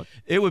said,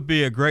 it would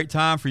be a great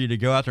time for you to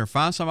go out there and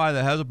find somebody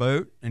that has a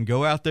boat and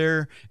go out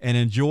there and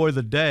enjoy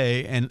the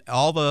day and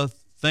all the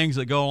things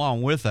that go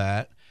along with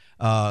that.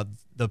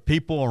 The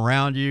people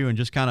around you, and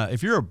just kind of,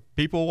 if you're a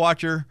people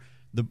watcher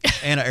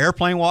and an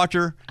airplane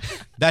watcher,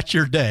 that's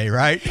your day,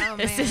 right? Oh, man,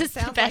 this is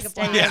the best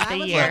like day of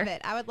the year.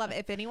 I would love it.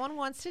 If anyone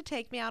wants to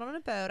take me out on a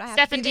boat, I have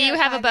Stefan, to be do you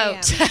have a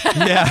boat?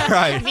 Yeah,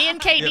 right. Me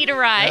and Kate need a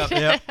ride.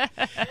 Yep.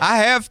 I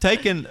have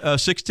taken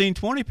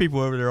 1620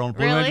 people over there on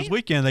Blue Angels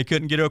weekend. They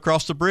couldn't get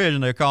across the bridge,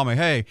 and they called me,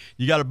 "Hey,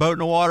 you got a boat in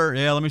the water?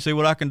 Yeah, let me see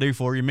what I can do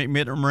for you. Meet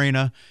me at the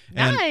marina."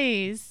 And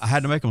nice. I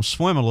had to make them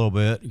swim a little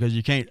bit, because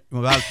you can't,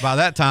 by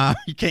that time,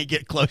 you can't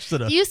get close to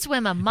the... You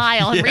swim a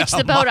mile and reach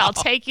the boat, I'll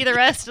take you the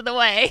rest of the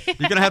way.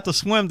 You're going to have to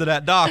swim to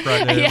that dock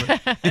right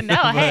there.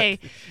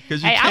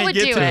 I would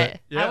do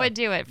it. Yeah. I would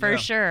do it for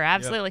sure.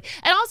 Absolutely.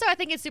 Yeah. And also, I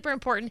think it's super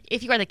important,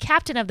 if you are the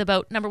captain of the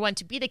boat, number one,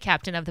 to be the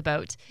captain of the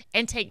boat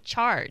and take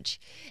charge.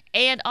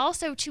 And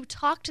also to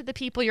talk to the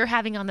people you're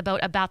having on the boat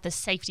about the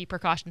safety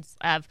precautions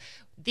of,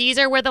 these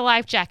are where the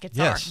life jackets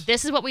are.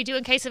 This is what we do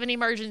in case of an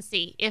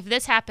emergency. If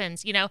this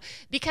happens, you know,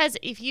 because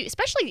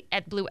especially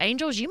at Blue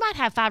Angels, you might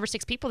have 5 or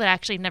 6 people that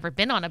actually have never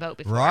been on a boat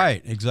before.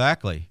 Right.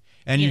 Exactly.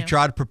 And you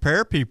try to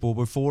prepare people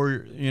before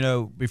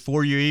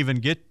you even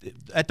get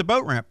at the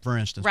boat ramp, for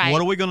instance. Right.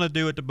 What are we going to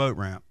do at the boat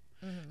ramp?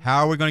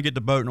 How are we going to get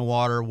the boat in the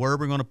water? Where are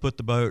we going to put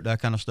the boat?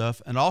 That kind of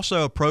stuff. And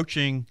also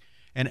approaching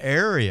an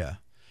area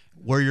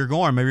where you're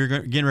going. Maybe you're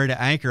getting ready to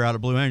anchor out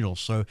of Blue Angels.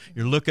 So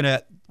you're looking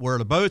at where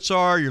the boats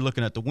are. You're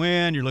looking at the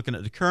wind. You're looking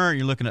at the current.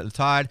 You're looking at the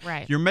tide.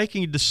 Right. You're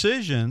making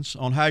decisions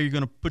on how you're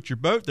going to put your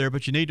boat there,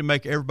 but you need to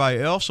make everybody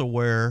else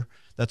aware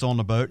that's on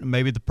the boat, and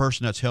maybe the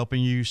person that's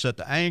helping you set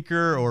the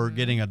anchor or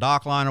getting a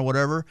dock line or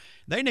whatever,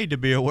 they need to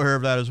be aware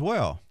of that as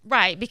well.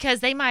 Right, because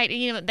they might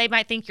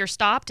think you're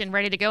stopped and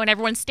ready to go, and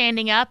everyone's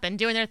standing up and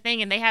doing their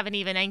thing, and they haven't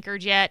even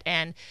anchored yet.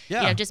 And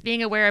just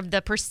being aware of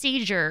the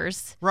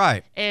procedures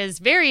is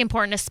very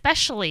important,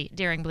 especially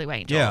during Blue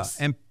Angels.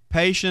 Yeah, and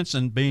patience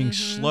and being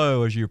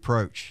slow as you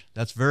approach.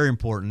 That's very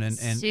important.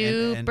 And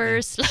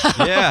super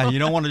slow. Yeah, you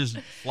don't want to just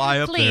fly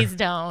up there. Please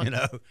don't. You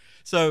know.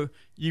 So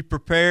you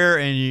prepare,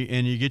 and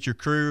you get your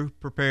crew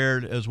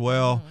prepared as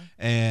well,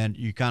 and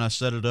you kind of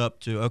set it up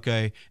to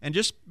and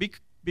just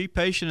be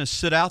patient and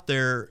sit out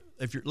there.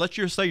 Let's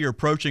just say you're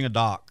approaching a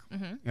dock,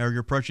 or you're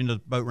approaching the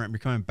boat ramp, you're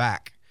coming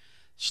back.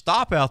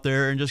 Stop out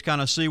there and just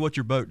kind of see what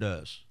your boat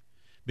does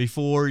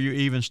before you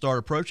even start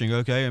approaching.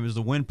 Okay, is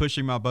the wind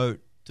pushing my boat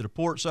to the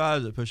port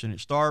side? Is it pushing it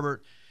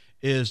starboard?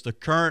 Is the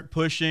current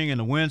pushing and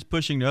the wind's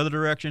pushing the other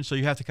direction? So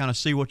you have to kind of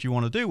see what you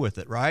want to do with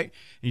it, right? And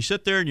you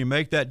sit there and you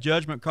make that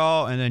judgment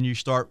call, and then you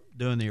start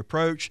doing the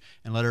approach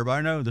and let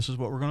everybody know this is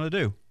what we're going to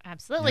do.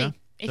 Absolutely.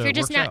 If you're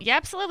just now, yeah,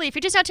 absolutely. If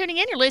you're just now tuning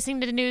in, you're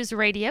listening to News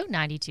Radio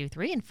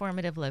 92.3,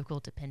 informative, local,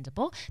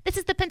 dependable. This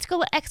is the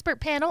Pensacola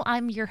Expert Panel.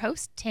 I'm your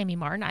host, Tammy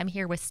Martin. I'm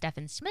here with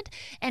Stefan Schmitt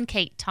and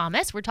Kate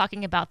Thomas. We're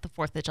talking about the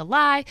 4th of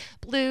July,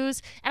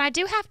 blues, and I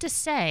do have to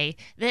say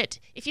that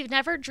if you've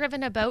never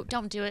driven a boat,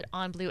 don't do it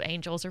on Blue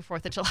Angels or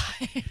 4th of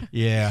July.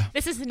 Yeah.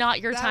 This is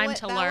not your time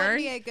to learn. That would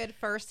be a good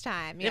first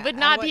time. Yeah, it would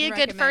not be a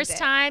good first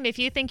time. If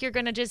you think you're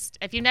going to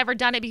if you've never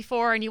done it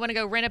before and you want to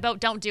go rent a boat,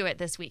 don't do it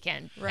this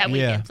weekend. Right. That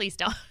weekend, please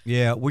don't.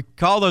 Yeah, we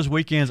call those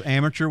weekends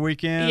amateur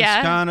weekends,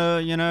 kind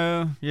of,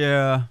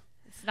 yeah.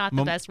 It's not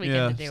the best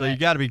weekend to do it. So you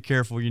got to be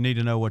careful. You need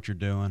to know what you're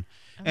doing.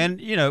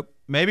 And,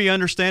 maybe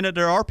understand that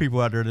there are people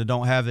out there that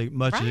don't have as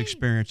much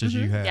experience as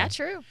you have. Yeah,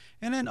 true.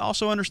 And then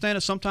also understand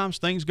that sometimes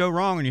things go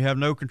wrong and you have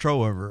no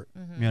control over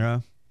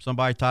it,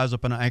 Somebody ties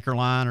up an anchor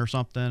line or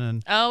something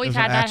and we've there's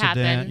had an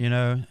accident,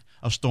 happen.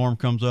 A storm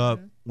comes up,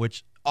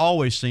 which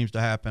always seems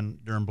to happen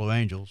during Blue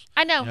Angels.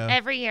 I know,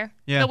 every year.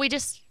 Yeah. But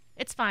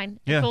it's fine.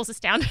 It cools us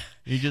down.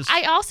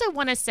 I also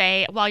want to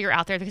say, while you're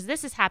out there, because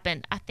this has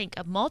happened, I think,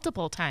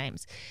 multiple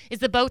times, is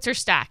the boats are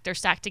stacked. They're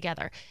stacked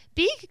together.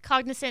 Be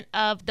cognizant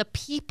of the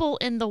people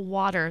in the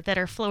water that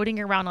are floating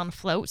around on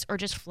floats or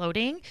just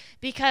floating,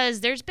 because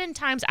there's been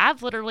times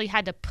I've literally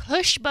had to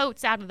push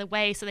boats out of the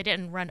way so they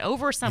didn't run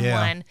over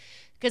someone.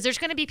 Because there's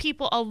going to be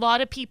a lot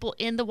of people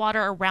in the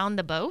water around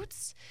the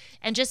boats,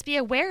 and just be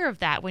aware of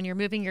that when you're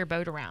moving your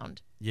boat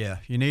around. Yeah,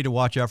 you need to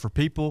watch out for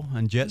people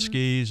and jet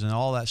skis and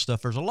all that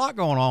stuff. There's a lot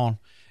going on,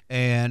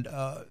 and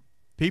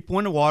people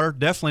in the water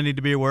definitely need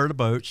to be aware of the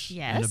boats.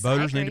 Yes, and the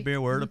boaters need to be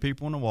aware of the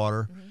people in the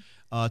water.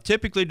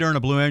 Typically during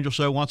a Blue Angel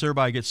show, once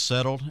everybody gets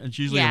settled, it's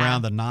usually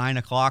around the 9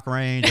 o'clock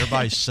range.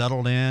 Everybody's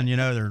settled in,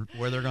 they're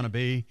where they're going to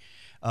be.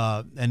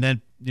 And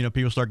then,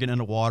 people start getting in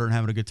the water and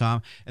having a good time.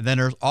 And then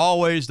there's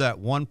always that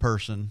one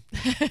person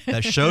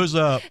that shows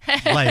up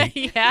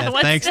late that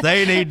thinks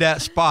they need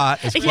that spot.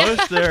 It's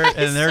close there,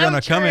 and they're going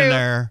to come in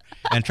there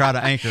and try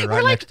to anchor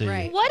right next to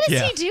you. What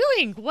is he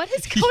doing? What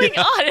is going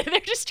on? And they're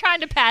just trying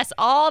to pass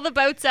all the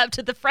boats up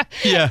to the front.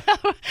 Yeah.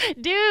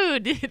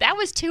 Dude, that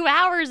was 2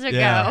 hours ago.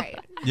 Yeah.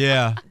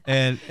 Yeah.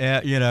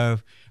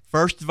 And,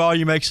 first of all,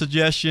 you make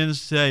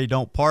suggestions, say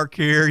don't park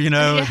here,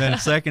 and then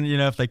second,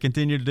 if they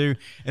continue to do,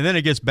 and then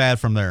it gets bad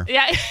from there.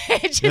 Yeah,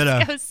 it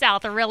just goes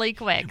south really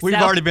quick. We've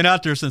already been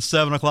out there since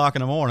 7 o'clock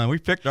in the morning. We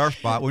picked our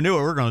spot. We knew what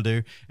we were going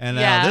to do, and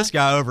this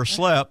guy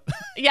overslept.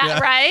 Yeah,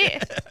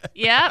 right?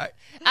 Yep.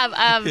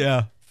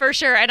 Yeah. For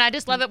sure. And I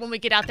just love it when we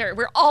get out there.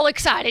 We're all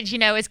excited,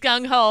 it's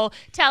gung-ho,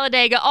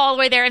 Talladega, all the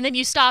way there. And then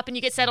you stop and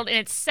you get settled and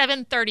it's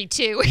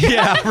 7:32.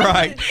 Yeah,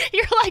 right.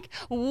 You're like,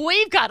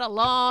 we've got a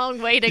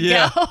long way to go.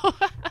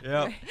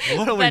 Yeah.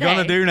 What are we going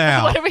to do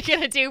now? What are we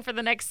going to do for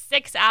the next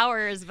 6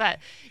 hours? But,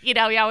 we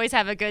always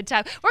have a good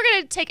time. We're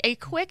going to take a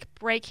quick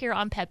break here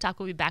on Pep Talk.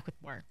 We'll be back with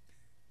more.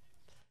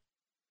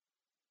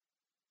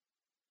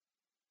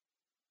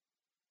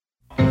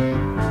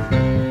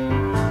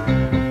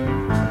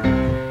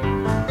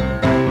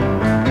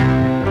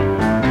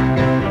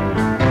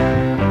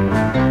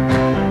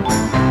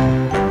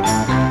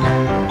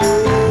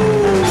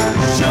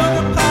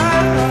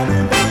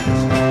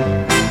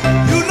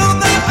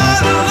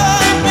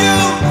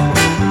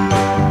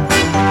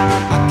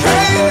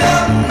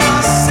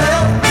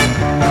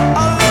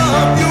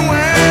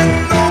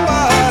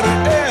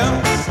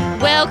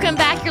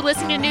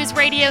 Listening to News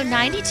Radio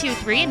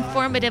 92.3,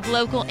 informative,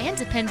 local, and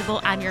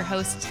dependable. I'm your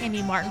host,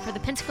 Tammy Martin, for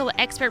the Pensacola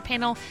Expert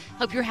Panel.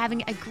 Hope you're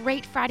having a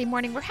great Friday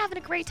morning. We're having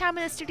a great time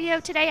in the studio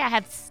today. I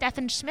have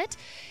Stefan Schmitt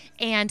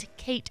and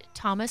Kate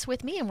Thomas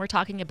with me, and we're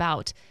talking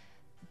about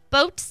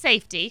boat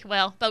safety.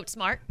 Well, boat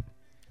smart.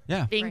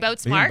 Yeah. Being boat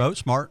smart. Being boat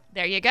smart.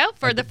 There you go.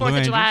 For the 4th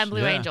of July and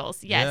Blue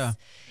Angels. Yes. Yeah.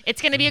 It's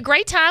going to be a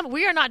great time.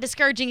 We are not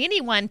discouraging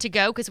anyone to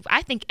go because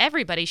I think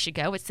everybody should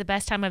go. It's the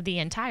best time of the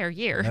entire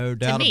year. No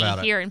doubt to me about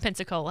it. Here in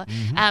Pensacola.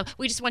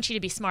 We just want you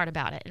to be smart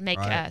about it and make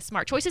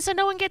smart choices so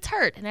no one gets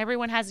hurt and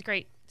everyone has a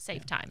great,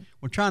 safe time.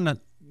 We're trying to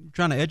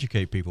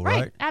educate people,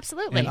 right?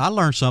 Absolutely. And I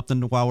learned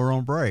something while we're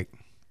on break.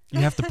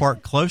 You have to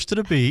park close to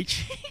the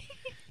beach,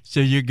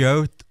 so you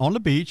go on the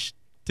beach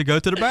to go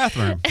to the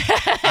bathroom.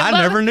 I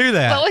never knew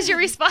that. What was your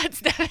response,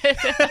 David?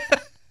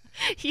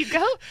 You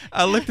go?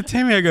 I looked at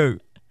Tammy. I go,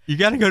 you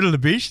got to go to the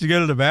beach to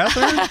go to the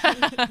bathroom?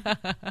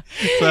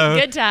 So,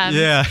 good times.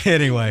 Yeah,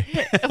 anyway.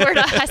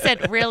 I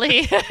said,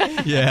 really?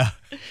 Yeah.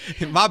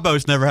 My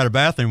boat's never had a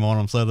bathroom on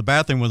them, so the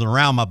bathroom was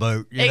around my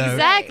boat.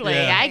 Exactly.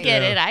 Yeah. I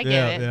get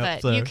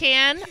it. But you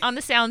can, on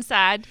the sound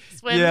side,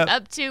 swim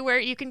up to where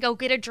you can go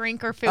get a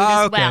drink or food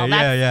as well.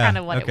 That's kind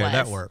of what it was. Okay,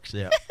 that works,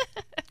 yeah.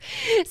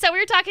 So we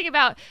were talking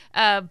about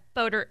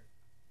boater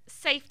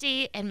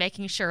safety and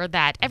making sure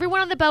that everyone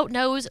on the boat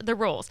knows the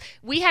rules.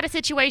 We had a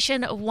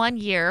situation one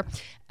year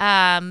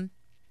on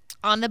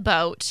the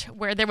boat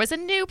where there was a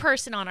new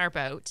person on our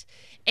boat,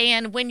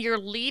 and when you're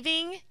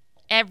leaving,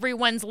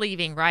 everyone's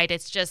leaving, right?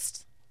 It's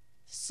just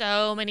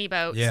so many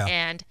boats,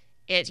 and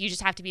you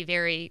just have to be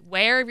very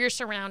aware of your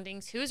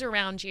surroundings, who's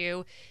around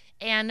you.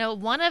 And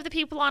one of the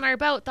people on our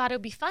boat thought it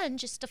would be fun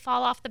just to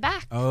fall off the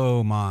back.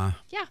 Oh, my.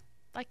 Yeah.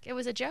 like it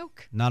was a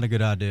joke. Not a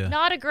good idea.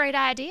 Not a great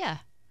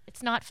idea.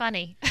 It's not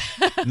funny.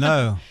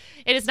 No.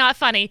 It is not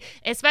funny,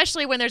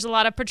 especially when there's a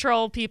lot of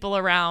patrol people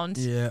around.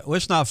 Yeah, well,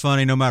 it's not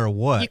funny no matter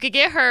what. You could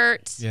get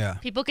hurt. Yeah.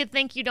 People could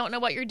think you don't know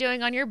what you're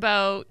doing on your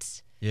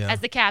boat. Yeah.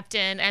 As the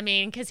captain. I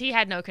mean, because he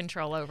had no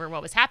control over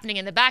what was happening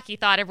in the back. He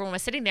thought everyone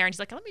was sitting there, and he's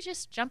like, let me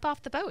just jump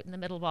off the boat in the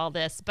middle of all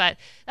this. But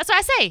that's what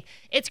I say.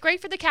 It's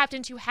great for the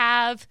captain to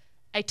have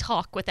a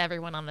talk with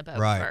everyone on the boat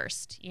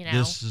first. You know,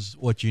 this is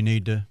what you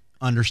need to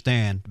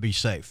understand to be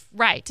safe.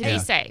 Right, to be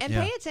safe. And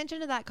pay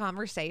attention to that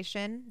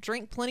conversation.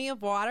 Drink plenty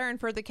of water, and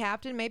for the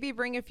captain, maybe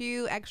bring a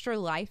few extra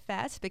life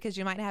vests because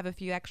you might have a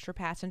few extra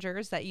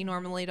passengers that you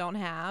normally don't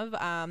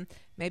have.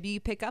 Maybe you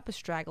pick up a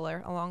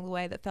straggler along the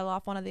way that fell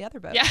off one of the other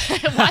boats.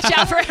 Yeah, watch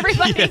out for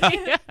everybody.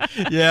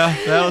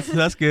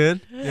 That's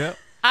good. Yep.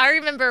 I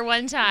remember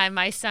one time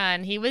my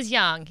son, he was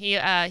young.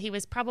 He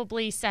was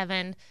probably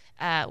 7.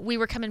 We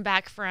were coming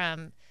back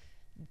from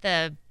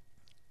the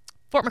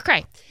Fort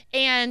McRae,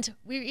 and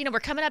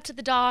we're coming up to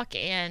the dock,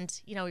 and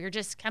you're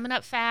just coming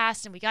up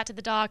fast, and we got to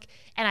the dock,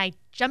 and I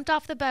jumped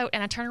off the boat,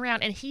 and I turned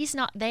around, and he's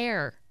not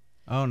there.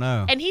 Oh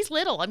no! And he's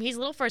little. I mean, he's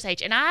little for his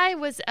age, and I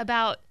was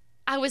about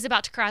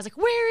to cry. I was like,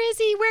 "Where is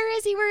he? Where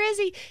is he? Where is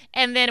he?"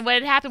 And then what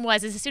had happened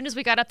was, as soon as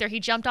we got up there,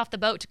 he jumped off the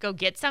boat to go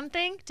get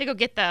something, to go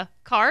get the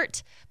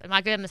cart. But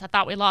my goodness, I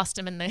thought we lost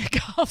him in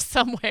the Gulf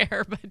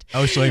somewhere.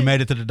 But so he made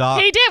it to the dock.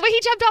 He did. Well, he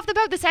jumped off the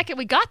boat the second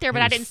we got there,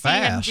 but I didn't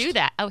fast. see him do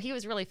that. Oh, he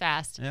was really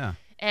fast. Yeah.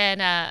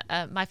 And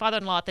my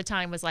father-in-law at the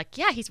time was like,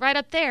 "Yeah, he's right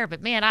up there."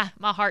 But man,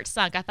 my heart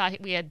sunk. I thought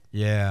we had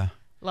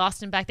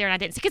lost him back there, and I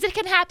didn't, because it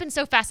can happen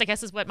so fast. I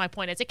guess is what my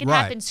point is. It can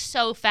happen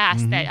so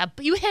fast that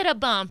you hit a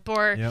bump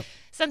or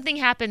something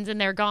happens and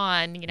they're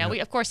gone.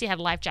 Of course he had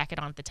a life jacket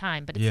on at the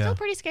time, but it's still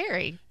pretty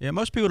scary. Yeah,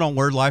 most people don't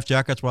wear life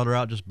jackets while they're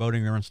out just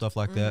boating and stuff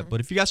like that.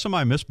 But if you got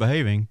somebody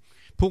misbehaving,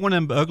 put one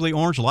of them ugly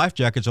orange life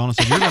jackets on and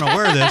say, you're going to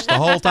wear this the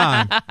whole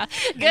time.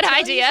 Good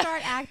idea. You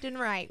start acting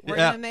right. We're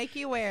going to make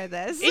you wear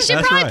this. You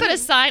should probably put a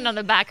sign on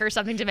the back or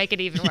something to make it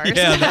even worse.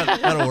 Yeah,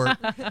 that'll work.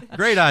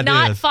 Great idea.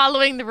 Not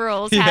following the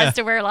rules has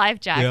to wear a life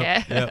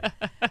jacket. Yep.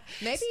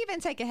 Maybe even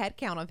take a head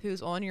count of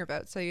who's on your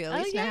boat so you at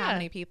least know how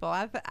many people.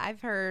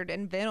 I've heard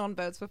and been on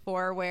boats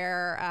before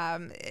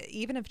where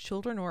even if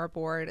children were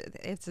aboard,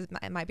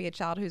 it might be a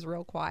child who's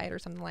real quiet or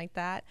something like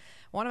that.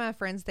 One of my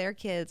friends, their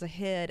kids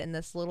hid in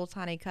this little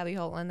tiny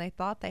cubbyhole, and they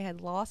thought they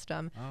had lost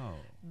him. Oh.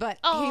 But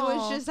he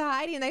was just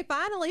hiding. They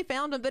finally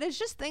found him. But it's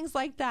just things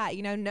like that.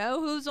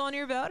 Know who's on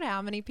your boat,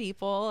 how many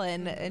people,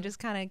 and just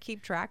kind of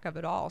keep track of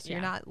it all so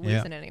you're not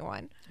losing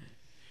anyone.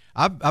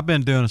 I've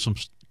been doing some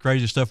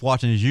crazy stuff,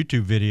 watching these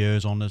YouTube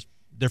videos on this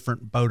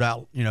different boat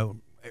out,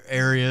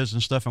 areas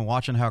and stuff, and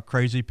watching how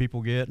crazy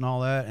people get and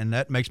all that. And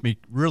that makes me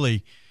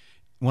really,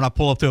 when I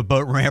pull up to a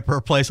boat ramp or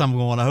a place, I'm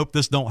going, I hope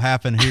this don't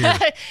happen here.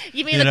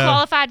 You mean the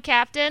qualified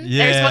captain?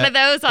 Yeah. There's one of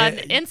those on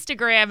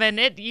Instagram,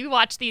 and you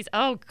watch these.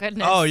 Oh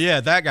goodness. Oh yeah,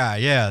 that guy.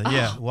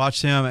 Yeah.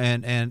 Watch him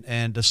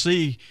and to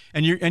see,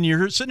 and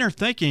you're sitting there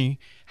thinking,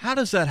 how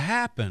does that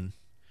happen?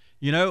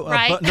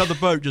 Another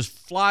boat just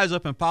flies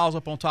up and piles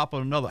up on top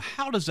of another.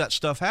 How does that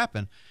stuff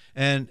happen?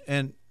 And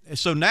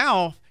so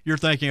now you're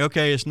thinking,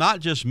 okay, it's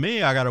not just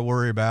me I got to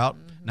worry about.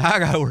 Now I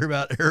got to worry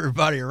about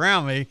everybody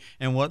around me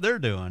and what they're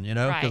doing,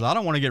 because I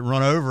don't want to get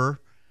run over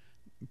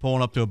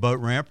pulling up to a boat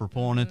ramp or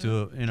pulling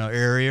into a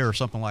area or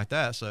something like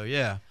that. So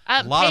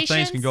a lot of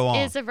things can go on.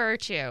 Patience is a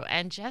virtue,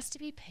 and just to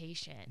be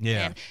patient.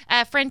 Yeah. And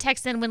a friend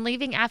texted in, when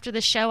leaving after the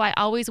show, I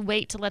always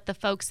wait to let the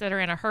folks that are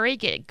in a hurry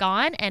get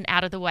gone and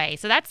out of the way.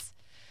 So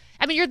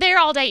you're there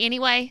all day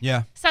anyway.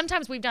 Yeah.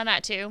 Sometimes we've done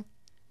that too.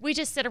 We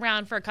just sit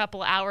around for a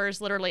couple of hours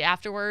literally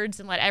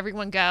afterwards and let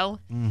everyone go.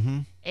 Mm-hmm.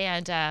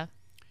 And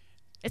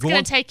it's going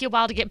to take you a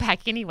while to get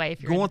back anyway.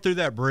 If you're going through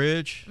that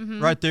bridge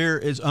right there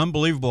is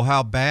unbelievable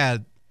how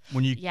bad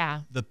when you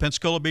the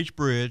Pensacola Beach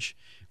Bridge,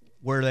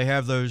 where they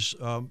have those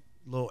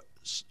little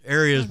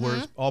areas where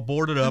it's all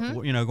boarded up,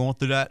 going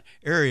through that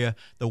area,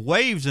 the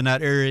waves in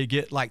that area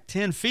get like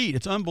 10 feet.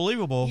 It's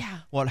unbelievable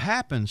what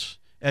happens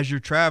as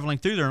you're traveling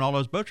through there, and all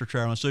those boats are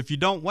traveling. So if you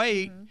don't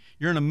wait,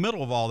 you're in the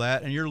middle of all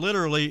that, and you're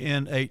literally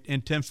in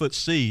 10-foot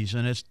seas,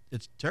 and it's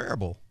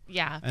terrible.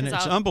 Yeah. And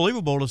it's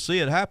unbelievable to see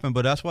it happen,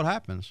 but that's what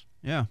happens.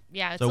 Yeah.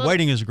 Yeah. So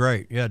waiting is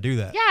great. Yeah, do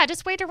that. Yeah,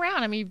 just wait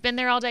around. You've been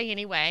there all day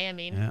anyway.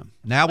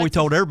 Now we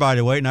told everybody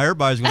to wait. Now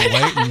everybody's going to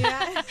wait. And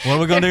what are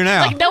we going to do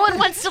now? Like, no one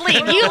wants to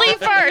leave. You leave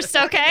first,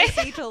 okay?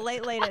 See till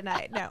late at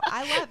night. No,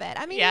 I love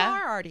it. You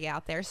are already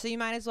out there, so you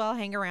might as well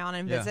hang around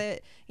and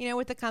visit,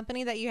 with the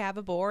company that you have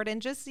aboard,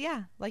 and just,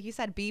 like you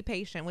said, be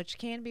patient, which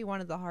can be one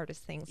of the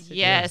hardest things to do.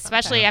 Yeah,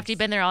 especially after you've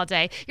been there all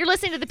day. You're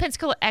listening to the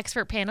Pensacola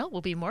Expert Panel.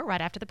 We'll be more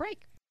right after the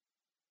break.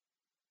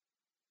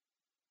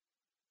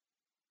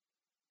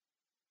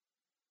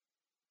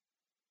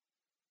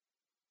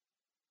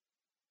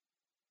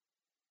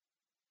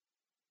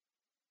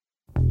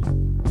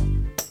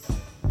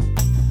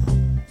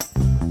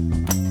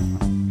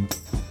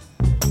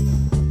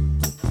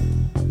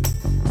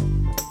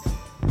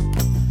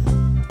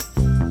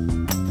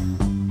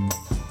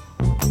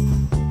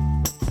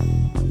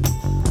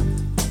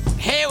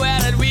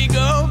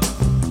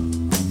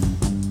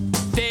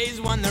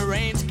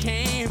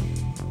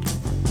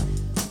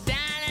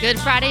 Good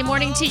Friday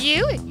morning to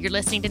you. You're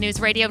listening to News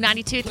Radio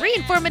 92.3,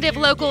 informative,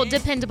 local,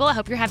 dependable. I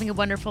hope you're having a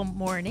wonderful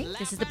morning.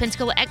 This is the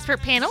Pensacola Expert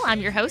Panel. I'm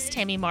your host,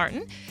 Tammy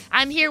Martin.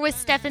 I'm here with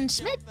Stefan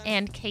Schmitt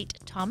and Kate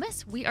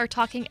Thomas. We are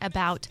talking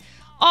about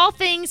all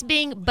things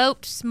being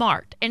boat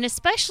smart, and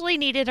especially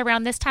needed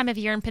around this time of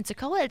year in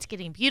Pensacola. It's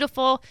getting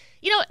beautiful.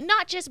 You know,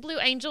 not just Blue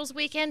Angels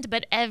weekend,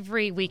 but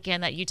every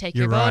weekend that you take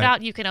your boat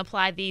out, you can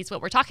apply these,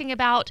 what we're talking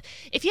about.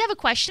 If you have a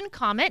question,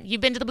 comment. You've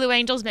been to the Blue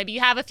Angels. Maybe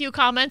you have a few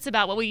comments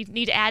about what we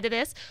need to add to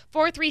this.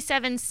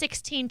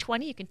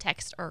 437-1620. You can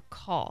text or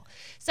call.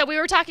 So we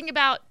were talking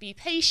about be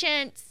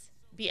patient,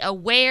 be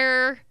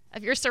aware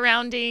of your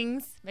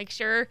surroundings. Make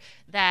sure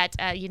that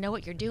you know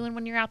what you're doing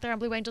when you're out there on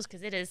Blue Angels,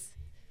 because it is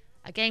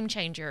a game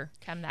changer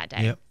come that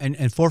day. Yep. And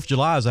 4th of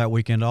July is that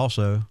weekend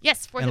also.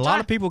 Yes, 4th of July. And a lot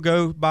of people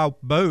go by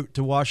boat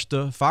to watch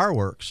the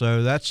fireworks.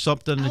 So that's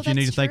something that you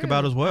need to think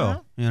about as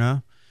well, you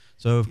know.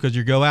 So because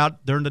you go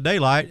out during the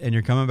daylight and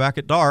you're coming back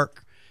at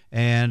dark,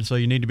 and so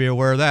you need to be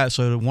aware of that.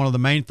 So one of the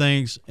main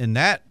things in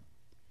that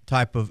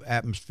type of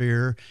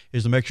atmosphere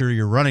is to make sure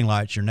your running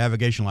lights, your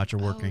navigation lights are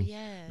working.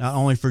 Yes. Not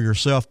only for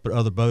yourself but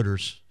other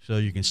boaters, so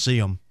you can see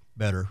them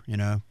better, you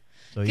know.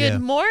 So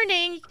Good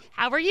morning.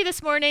 How are you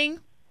this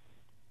morning?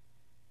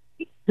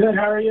 Good.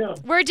 How are you?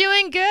 We're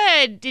doing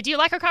good. Did you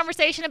like our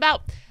conversation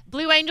about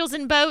Blue Angels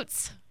and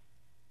boats?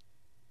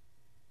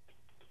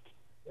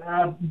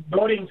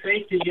 Boating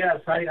safety, yes.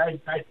 I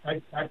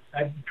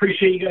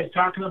appreciate you guys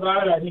talking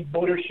about it. I think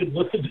boaters should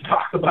listen to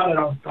talk about it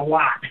a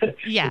lot.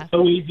 Yeah. It's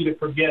so easy to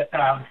forget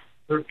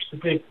the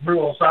big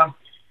rules.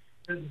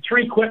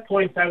 3 quick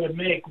points I would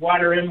make: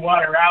 water in,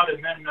 water out,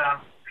 and then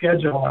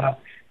schedule.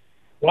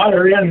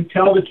 Water in,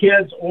 tell the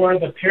kids or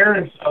the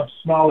parents of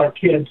smaller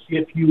kids,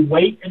 if you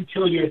wait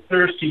until you're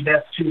thirsty,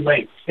 that's too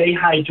late. Stay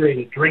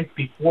hydrated. Drink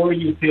before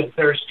you feel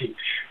thirsty.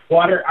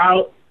 Water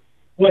out.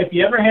 Well, if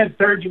you ever had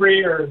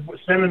surgery or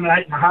spent a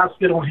night in the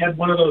hospital and had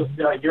one of those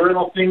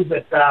urinal things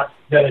that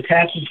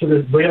attaches to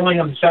the railing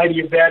on the side of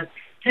your bed,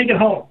 take it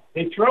home.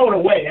 They throw it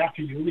away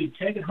after you leave.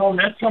 Take it home.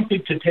 That's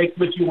something to take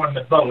with you on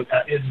the boat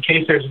in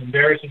case there's an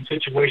embarrassing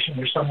situation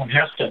where someone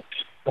has to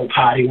go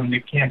potty when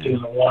they can't do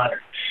in the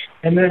water.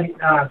 And then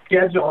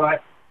schedule.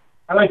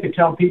 I like to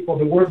tell people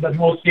the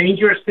most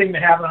dangerous thing to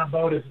have on a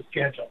boat is a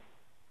schedule.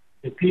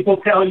 If people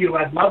tell you,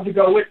 I'd love to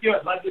go with you,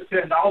 I'd love to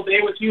spend all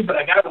day with you, but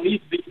I got to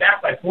leave to be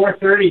back by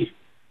 4:30,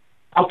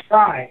 I'll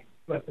try,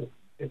 but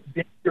it's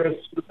dangerous.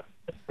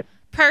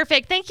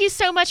 Perfect. Thank you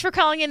so much for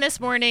calling in this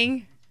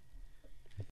morning.